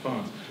about your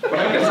phones. But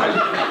I guess I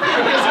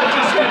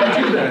just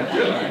didn't do that,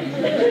 did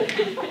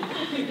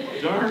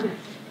I? Darn.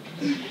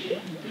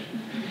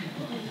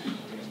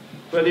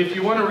 But if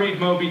you want to read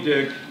Moby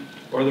Dick,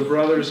 or the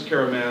Brothers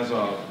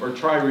Karamazov, or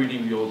try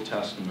reading the Old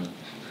Testament,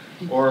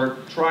 or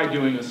try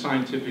doing a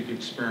scientific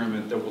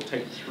experiment that will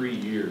take 3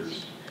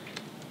 years,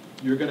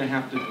 you're going to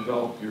have to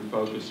develop your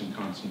focus and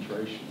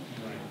concentration.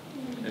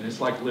 And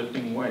it's like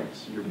lifting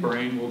weights. Your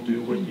brain will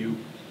do what you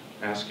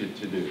ask it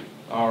to do.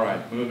 All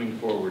right, moving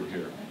forward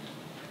here.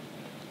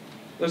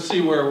 Let's see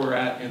where we're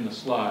at in the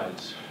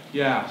slides.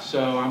 Yeah,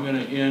 so I'm going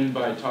to end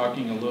by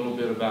talking a little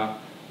bit about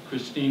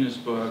Christina's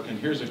book, and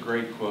here's a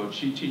great quote.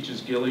 She teaches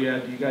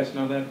Gilead. Do you guys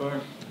know that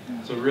book?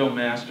 It's a real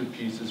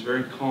masterpiece. It's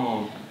very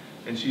calm,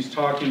 and she's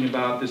talking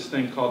about this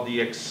thing called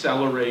the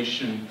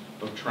acceleration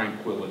of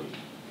tranquility,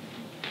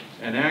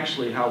 and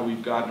actually how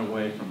we've gotten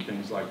away from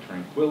things like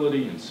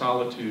tranquility and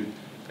solitude,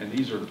 and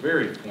these are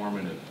very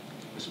formative,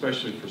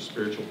 especially for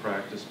spiritual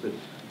practice, but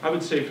I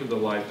would say for the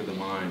life of the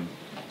mind.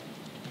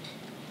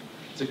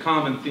 It's a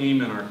common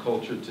theme in our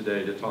culture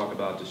today to talk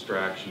about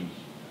distraction,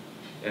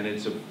 and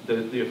it's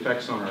the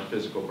effects on our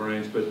physical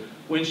brains. But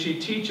when she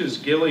teaches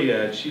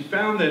Gilead, she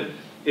found that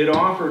it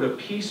offered a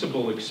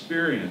peaceable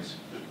experience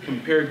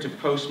compared to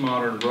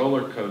postmodern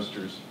roller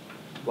coasters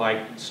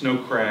like Snow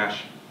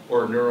Crash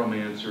or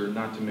Neuromancer,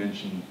 not to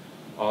mention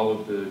all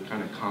of the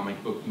kind of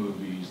comic book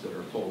movies that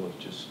are full of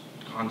just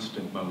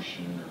constant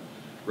motion, or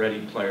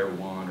Ready Player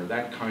One, or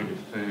that kind of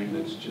thing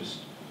that's just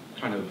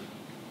kind of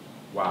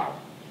wow.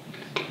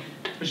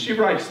 But she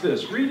writes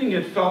this: reading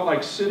it felt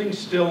like sitting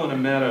still in a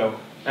meadow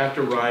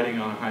after riding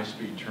on a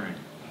high-speed train.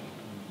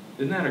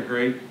 Isn't that a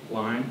great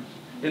line?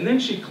 And then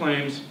she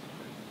claims,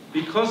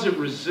 because it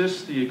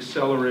resists the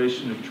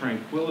acceleration of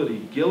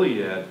tranquility,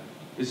 Gilead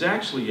is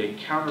actually a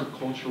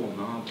countercultural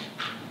novel.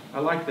 I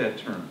like that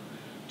term.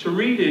 To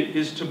read it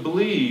is to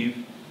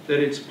believe that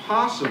it's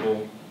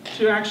possible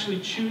to actually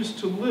choose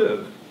to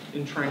live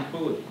in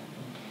tranquility.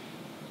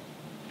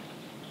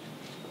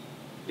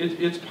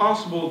 It's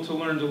possible to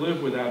learn to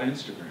live without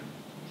Instagram,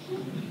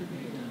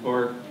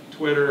 or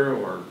Twitter,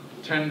 or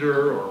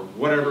Tinder, or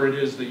whatever it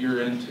is that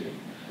you're into.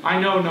 I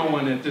know no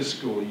one at this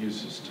school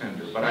uses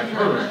Tinder, but I've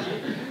heard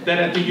that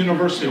at the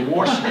University of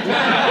Washington.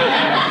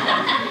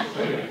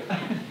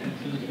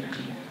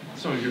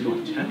 Some of you are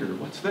going, Tinder,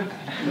 what's that?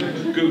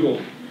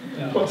 Google,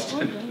 what's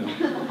Tinder? No.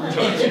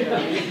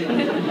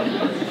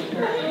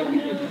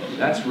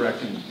 That's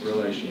wrecking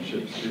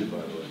relationships too,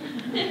 by the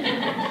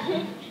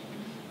way.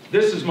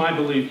 This is my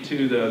belief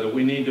too, though, that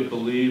we need to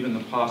believe in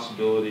the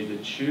possibility to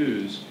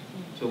choose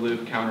to live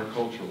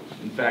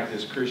counterculturally. In fact,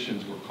 as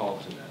Christians, we're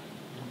called to that.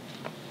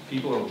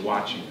 People are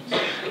watching us.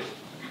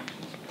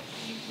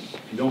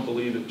 If you don't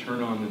believe it,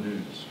 turn on the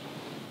news.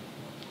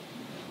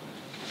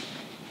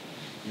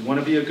 You want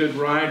to be a good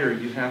writer,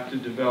 you have to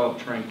develop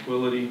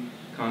tranquility,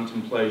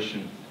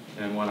 contemplation,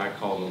 and what I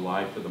call the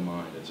life of the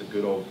mind. It's a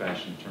good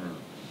old-fashioned term.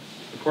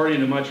 According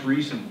to much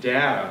recent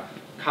data,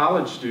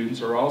 college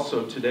students are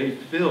also today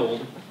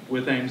filled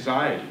with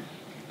anxiety,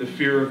 the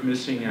fear of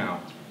missing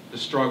out, the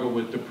struggle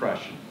with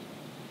depression.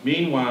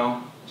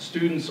 Meanwhile,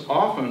 students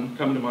often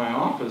come to my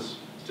office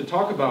to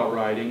talk about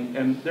writing,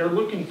 and they're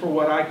looking for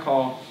what I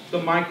call the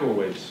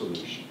microwave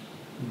solution,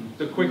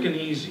 the quick and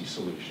easy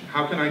solution.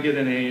 How can I get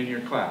an A in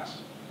your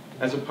class?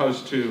 As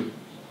opposed to,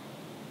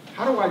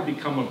 how do I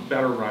become a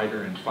better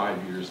writer in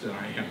 5 years than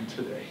I am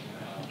today?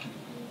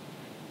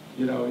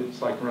 You know,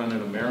 it's like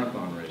running a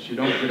marathon race. You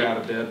don't get out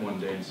of bed one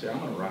day and say, I'm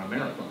going to run a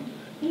marathon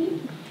today,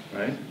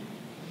 right?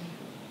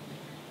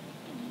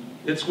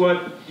 It's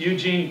what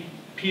Eugene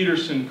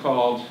Peterson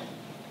called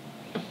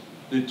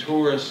the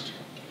tourist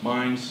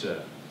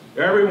mindset.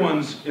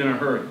 Everyone's in a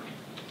hurry.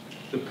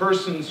 The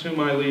persons whom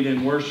I lead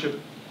in worship,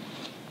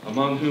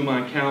 among whom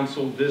I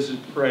counsel, visit,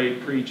 pray,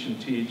 preach,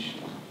 and teach,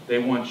 they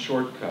want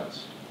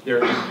shortcuts. They're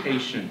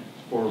impatient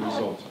for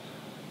results.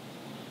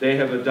 They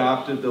have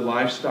adopted the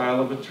lifestyle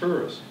of a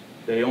tourist.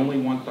 They only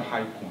want the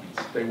high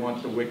points. They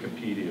want the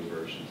Wikipedia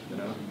version, you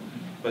know?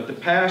 But the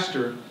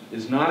pastor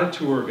is not a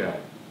tour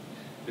guide.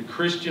 The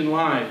Christian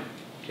life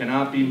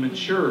cannot be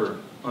mature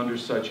under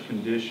such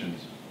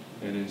conditions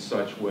and in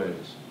such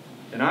ways.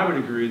 And I would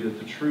agree that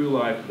the true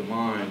life of the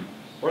mind,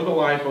 or the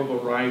life of a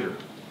writer,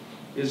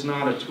 is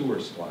not a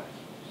tourist life.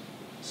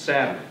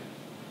 Sadly,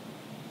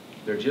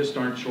 there just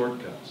aren't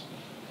shortcuts.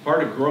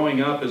 Part of growing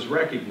up is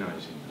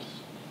recognizing this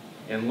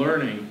and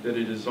learning that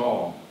it is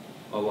all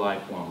a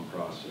lifelong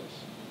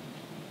process.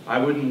 I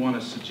wouldn't want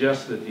to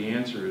suggest that the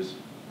answer is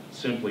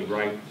simply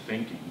right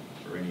thinking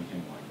or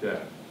anything like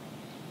that.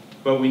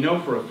 But we know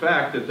for a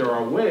fact that there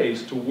are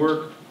ways to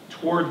work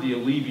toward the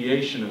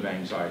alleviation of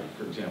anxiety.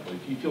 For example,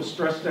 if you feel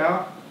stressed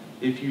out,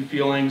 if you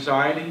feel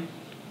anxiety,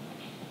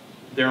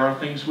 there are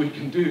things we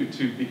can do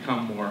to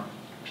become more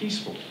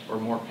peaceful or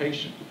more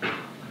patient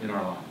in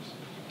our lives,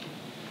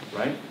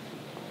 right?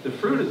 The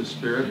fruit of the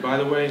Spirit, by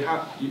the way,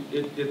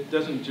 it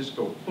doesn't just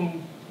go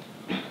boom,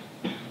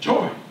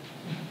 joy,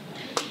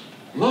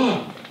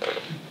 love.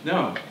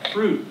 No,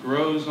 fruit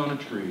grows on a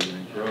tree, and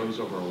it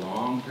grows over a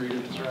long period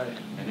of time. Right.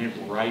 And it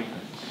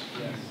ripens.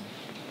 Yes.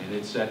 And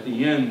it's at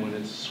the end when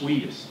it's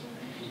sweetest.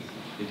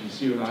 If you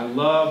see what I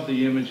love,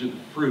 the image of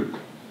the fruit.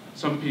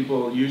 Some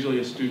people, usually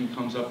a student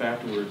comes up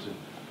afterwards,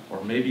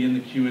 or maybe in the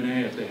Q&A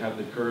if they have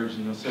the courage,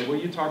 and they'll say, well,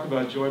 you talk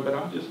about joy, but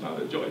I'm just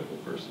not a joyful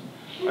person.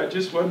 I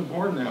just wasn't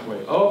born that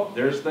way. Oh,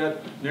 there's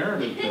that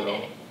narrative,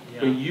 though.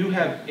 Yeah. But you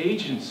have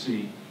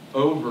agency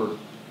over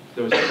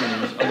those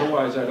things.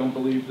 Otherwise, I don't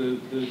believe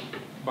the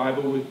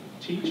Bible would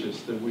teach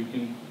us that we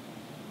can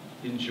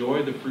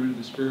enjoy the fruit of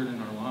the Spirit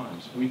in our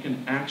lives. We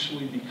can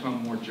actually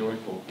become more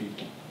joyful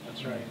people.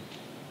 That's right.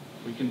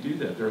 We can do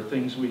that. There are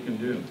things we can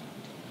do.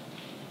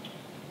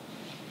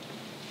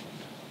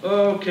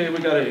 Okay, we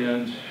got to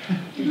end.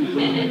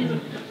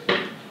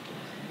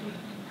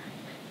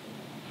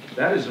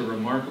 That is a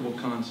remarkable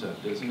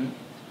concept, isn't it?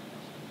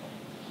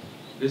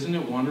 Isn't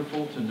it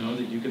wonderful to know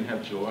that you can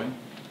have joy,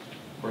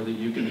 or that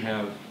you can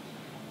have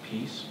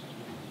peace?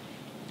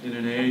 In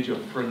an age, a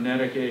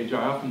frenetic age,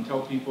 I often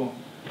tell people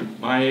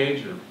my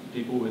age, or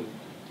people with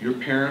your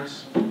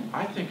parents,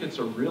 I think it's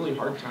a really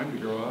hard time to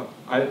grow up.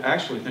 I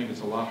actually think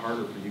it's a lot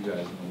harder for you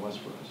guys than it was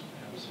for us.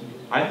 Absolutely.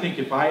 I think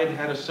if I had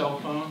had a cell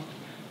phone,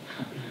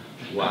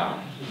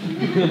 wow.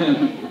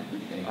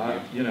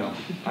 You know,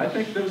 I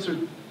think those are,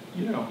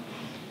 you know,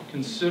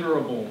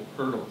 considerable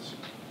hurdles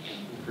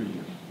for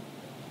you,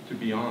 to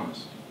be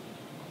honest.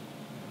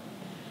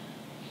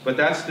 But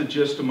that's the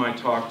gist of my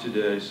talk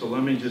today. So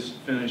let me just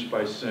finish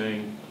by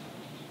saying,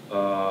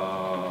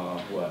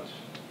 what?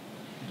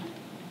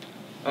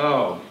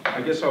 Oh,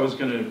 I guess I was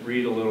going to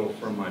read a little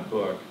from my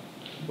book.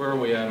 Where are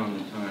we at on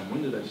the time?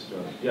 When did I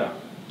start? Yeah,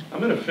 I'm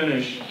going to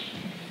finish.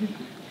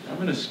 I'm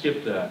going to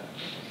skip that.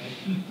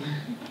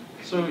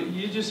 So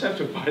you just have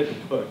to buy the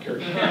book or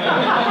read it,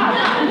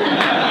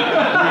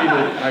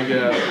 I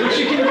guess. Which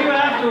you can do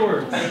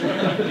afterwards.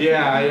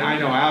 Yeah, I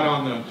know, out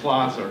on the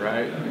plaza,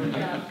 right?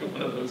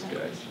 One of those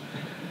guys.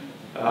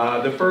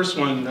 The first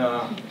one,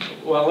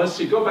 well, let's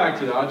see, go back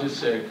to that. I'll just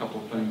say a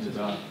couple things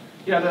about it.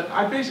 Yeah,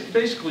 I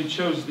basically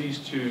chose these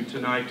two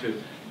tonight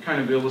to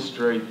kind of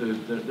illustrate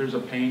there's a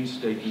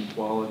painstaking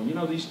quality. You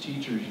know, these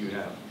teachers you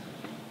have,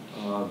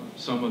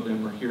 some of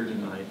them are here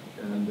tonight,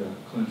 and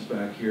Clint's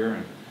back here,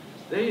 and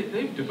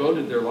they've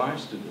devoted their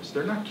lives to this.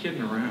 They're not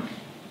kidding around,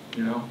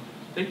 you know.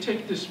 They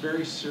take this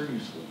very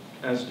seriously,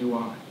 as do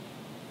I.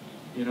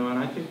 You know, and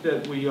I think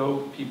that we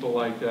owe people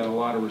like that a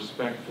lot of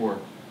respect for,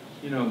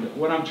 you know,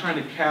 what I'm trying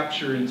to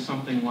capture in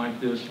something like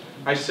this.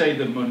 I say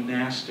the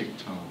monastic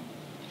tone.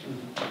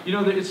 You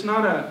know, it's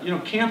not a, you know,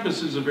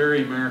 campus is a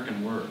very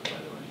American word, by the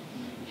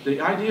way.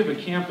 The idea of a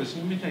campus,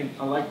 let me think,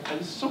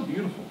 it's so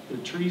beautiful. The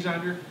trees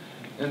out here,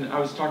 and I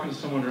was talking to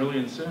someone earlier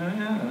and said,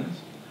 yeah,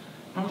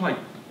 I was like,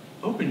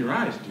 open your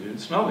eyes, dude.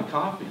 Smell the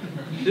coffee.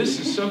 This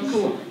is so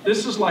cool.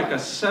 This is like a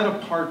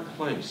set-apart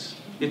place.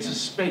 It's a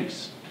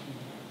space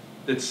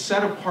that's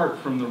set apart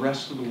from the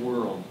rest of the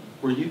world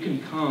where you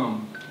can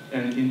come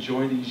and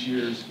enjoy these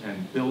years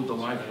and build the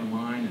life of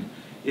mine. And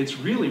it's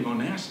really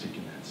monastic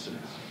in that sense.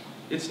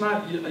 It's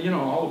not, you know,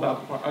 all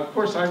about, of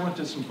course, I went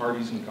to some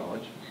parties in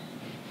college.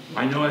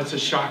 I know it's a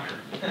shocker.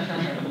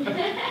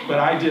 But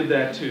I did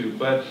that too.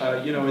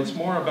 But, you know, it's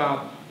more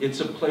about,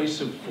 it's a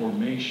place of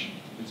formation.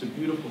 It's a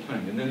beautiful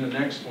thing. And then the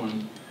next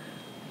one,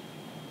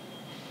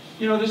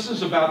 you know, this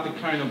is about the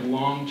kind of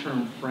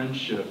long-term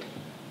friendship.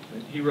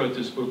 He wrote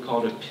this book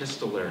called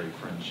Epistolary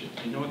Friendship.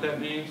 You know what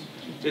that means?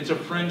 It's a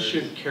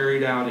friendship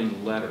carried out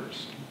in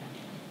letters,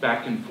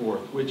 back and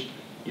forth, which,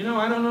 you know,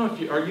 I don't know if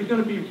you, are you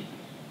going to be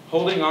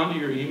holding on to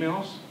your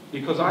emails?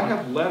 Because I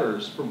have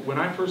letters from when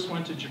I first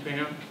went to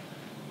Japan.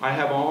 I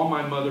have all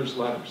my mother's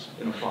letters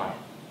in a file.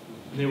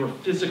 And they were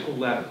physical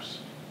letters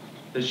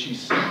that she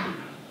sent me.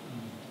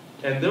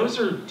 And those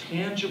are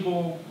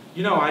tangible.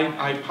 You know,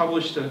 I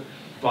published a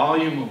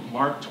volume of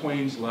Mark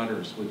Twain's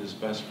letters with his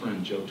best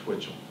friend, Joe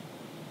Twitchell.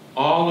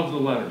 All of the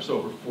letters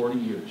over 40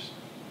 years.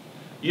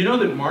 You know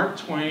that Mark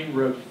Twain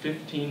wrote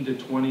 15 to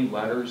 20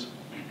 letters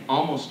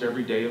almost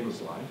every day of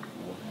his life?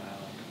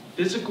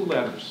 Physical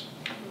letters.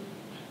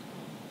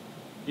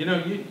 You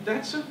know,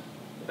 that's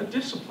a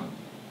discipline.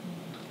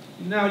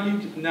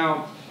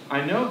 Now,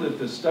 I know that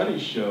the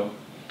studies show,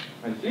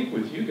 I think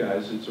with you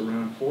guys, it's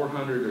around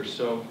 400 or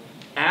so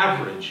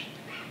average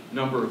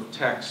number of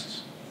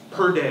texts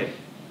per day.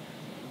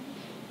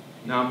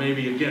 Now,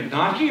 maybe, again,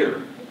 not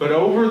here, but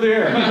over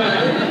there,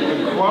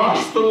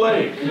 across the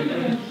lake.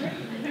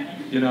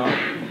 You know,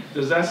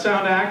 does that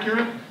sound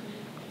accurate?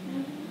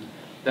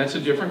 That's a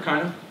different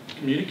kind of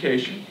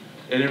communication,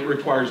 and it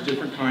requires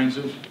different kinds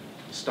of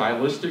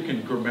stylistic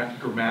and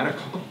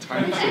grammatical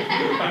types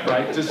of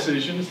right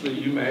decisions that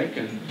you make,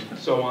 and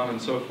so on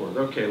and so forth.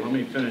 Okay, let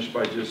me finish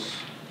by just,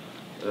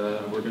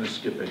 we're going to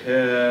skip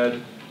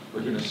ahead.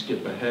 We're going to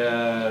skip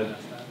ahead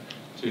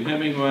to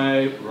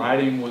Hemingway.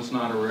 Writing was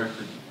not a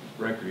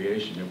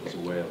recreation, it was a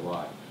way of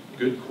life.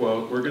 Good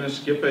quote. We're going to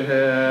skip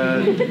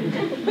ahead,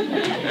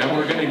 and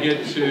we're going to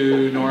get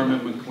to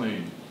Norman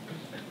MacLean.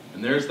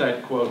 And there's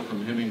that quote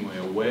from Hemingway,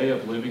 a way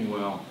of living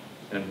well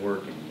and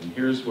working. And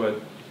here's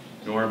what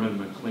Norman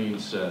MacLean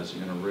says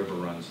in A River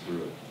Runs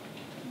Through It.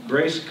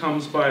 Grace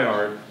comes by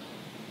art,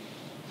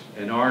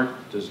 and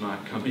art does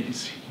not come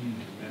easy.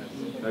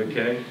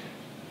 Okay?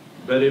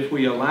 But if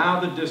we allow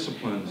the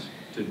disciplines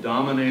to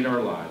dominate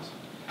our lives,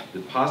 the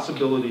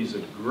possibilities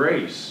of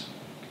grace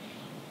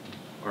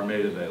are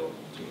made available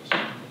to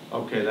us.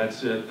 Okay,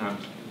 that's it. I'm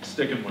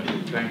sticking with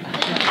you. Thank you.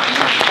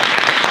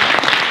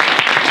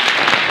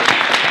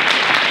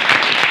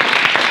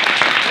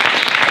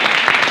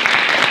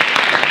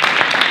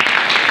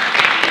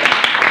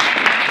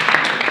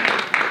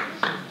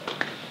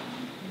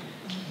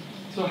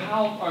 So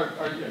Hal,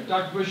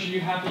 Dr. Bush, are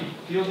you happy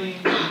fielding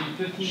maybe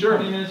 15, Sure.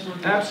 20 minutes worth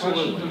of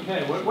Absolutely. questions?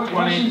 Okay. What 20,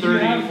 questions do you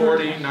 30, have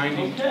 40,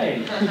 90.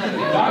 Okay.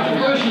 Dr.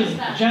 Bush is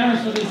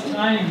generous with his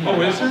time here.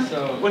 Oh, is there?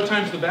 So, What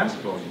time's the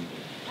basketball game?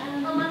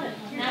 11.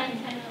 9, 10,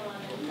 11.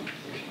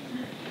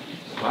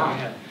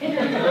 Wow.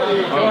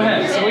 go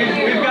ahead. So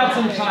we've got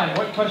some time.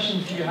 What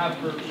questions do you have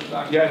for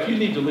Dr. Yeah, if you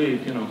need to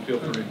leave, you know, feel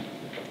free.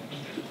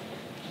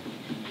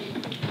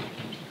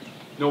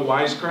 No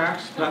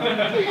wisecracks?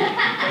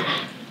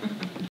 Nothing?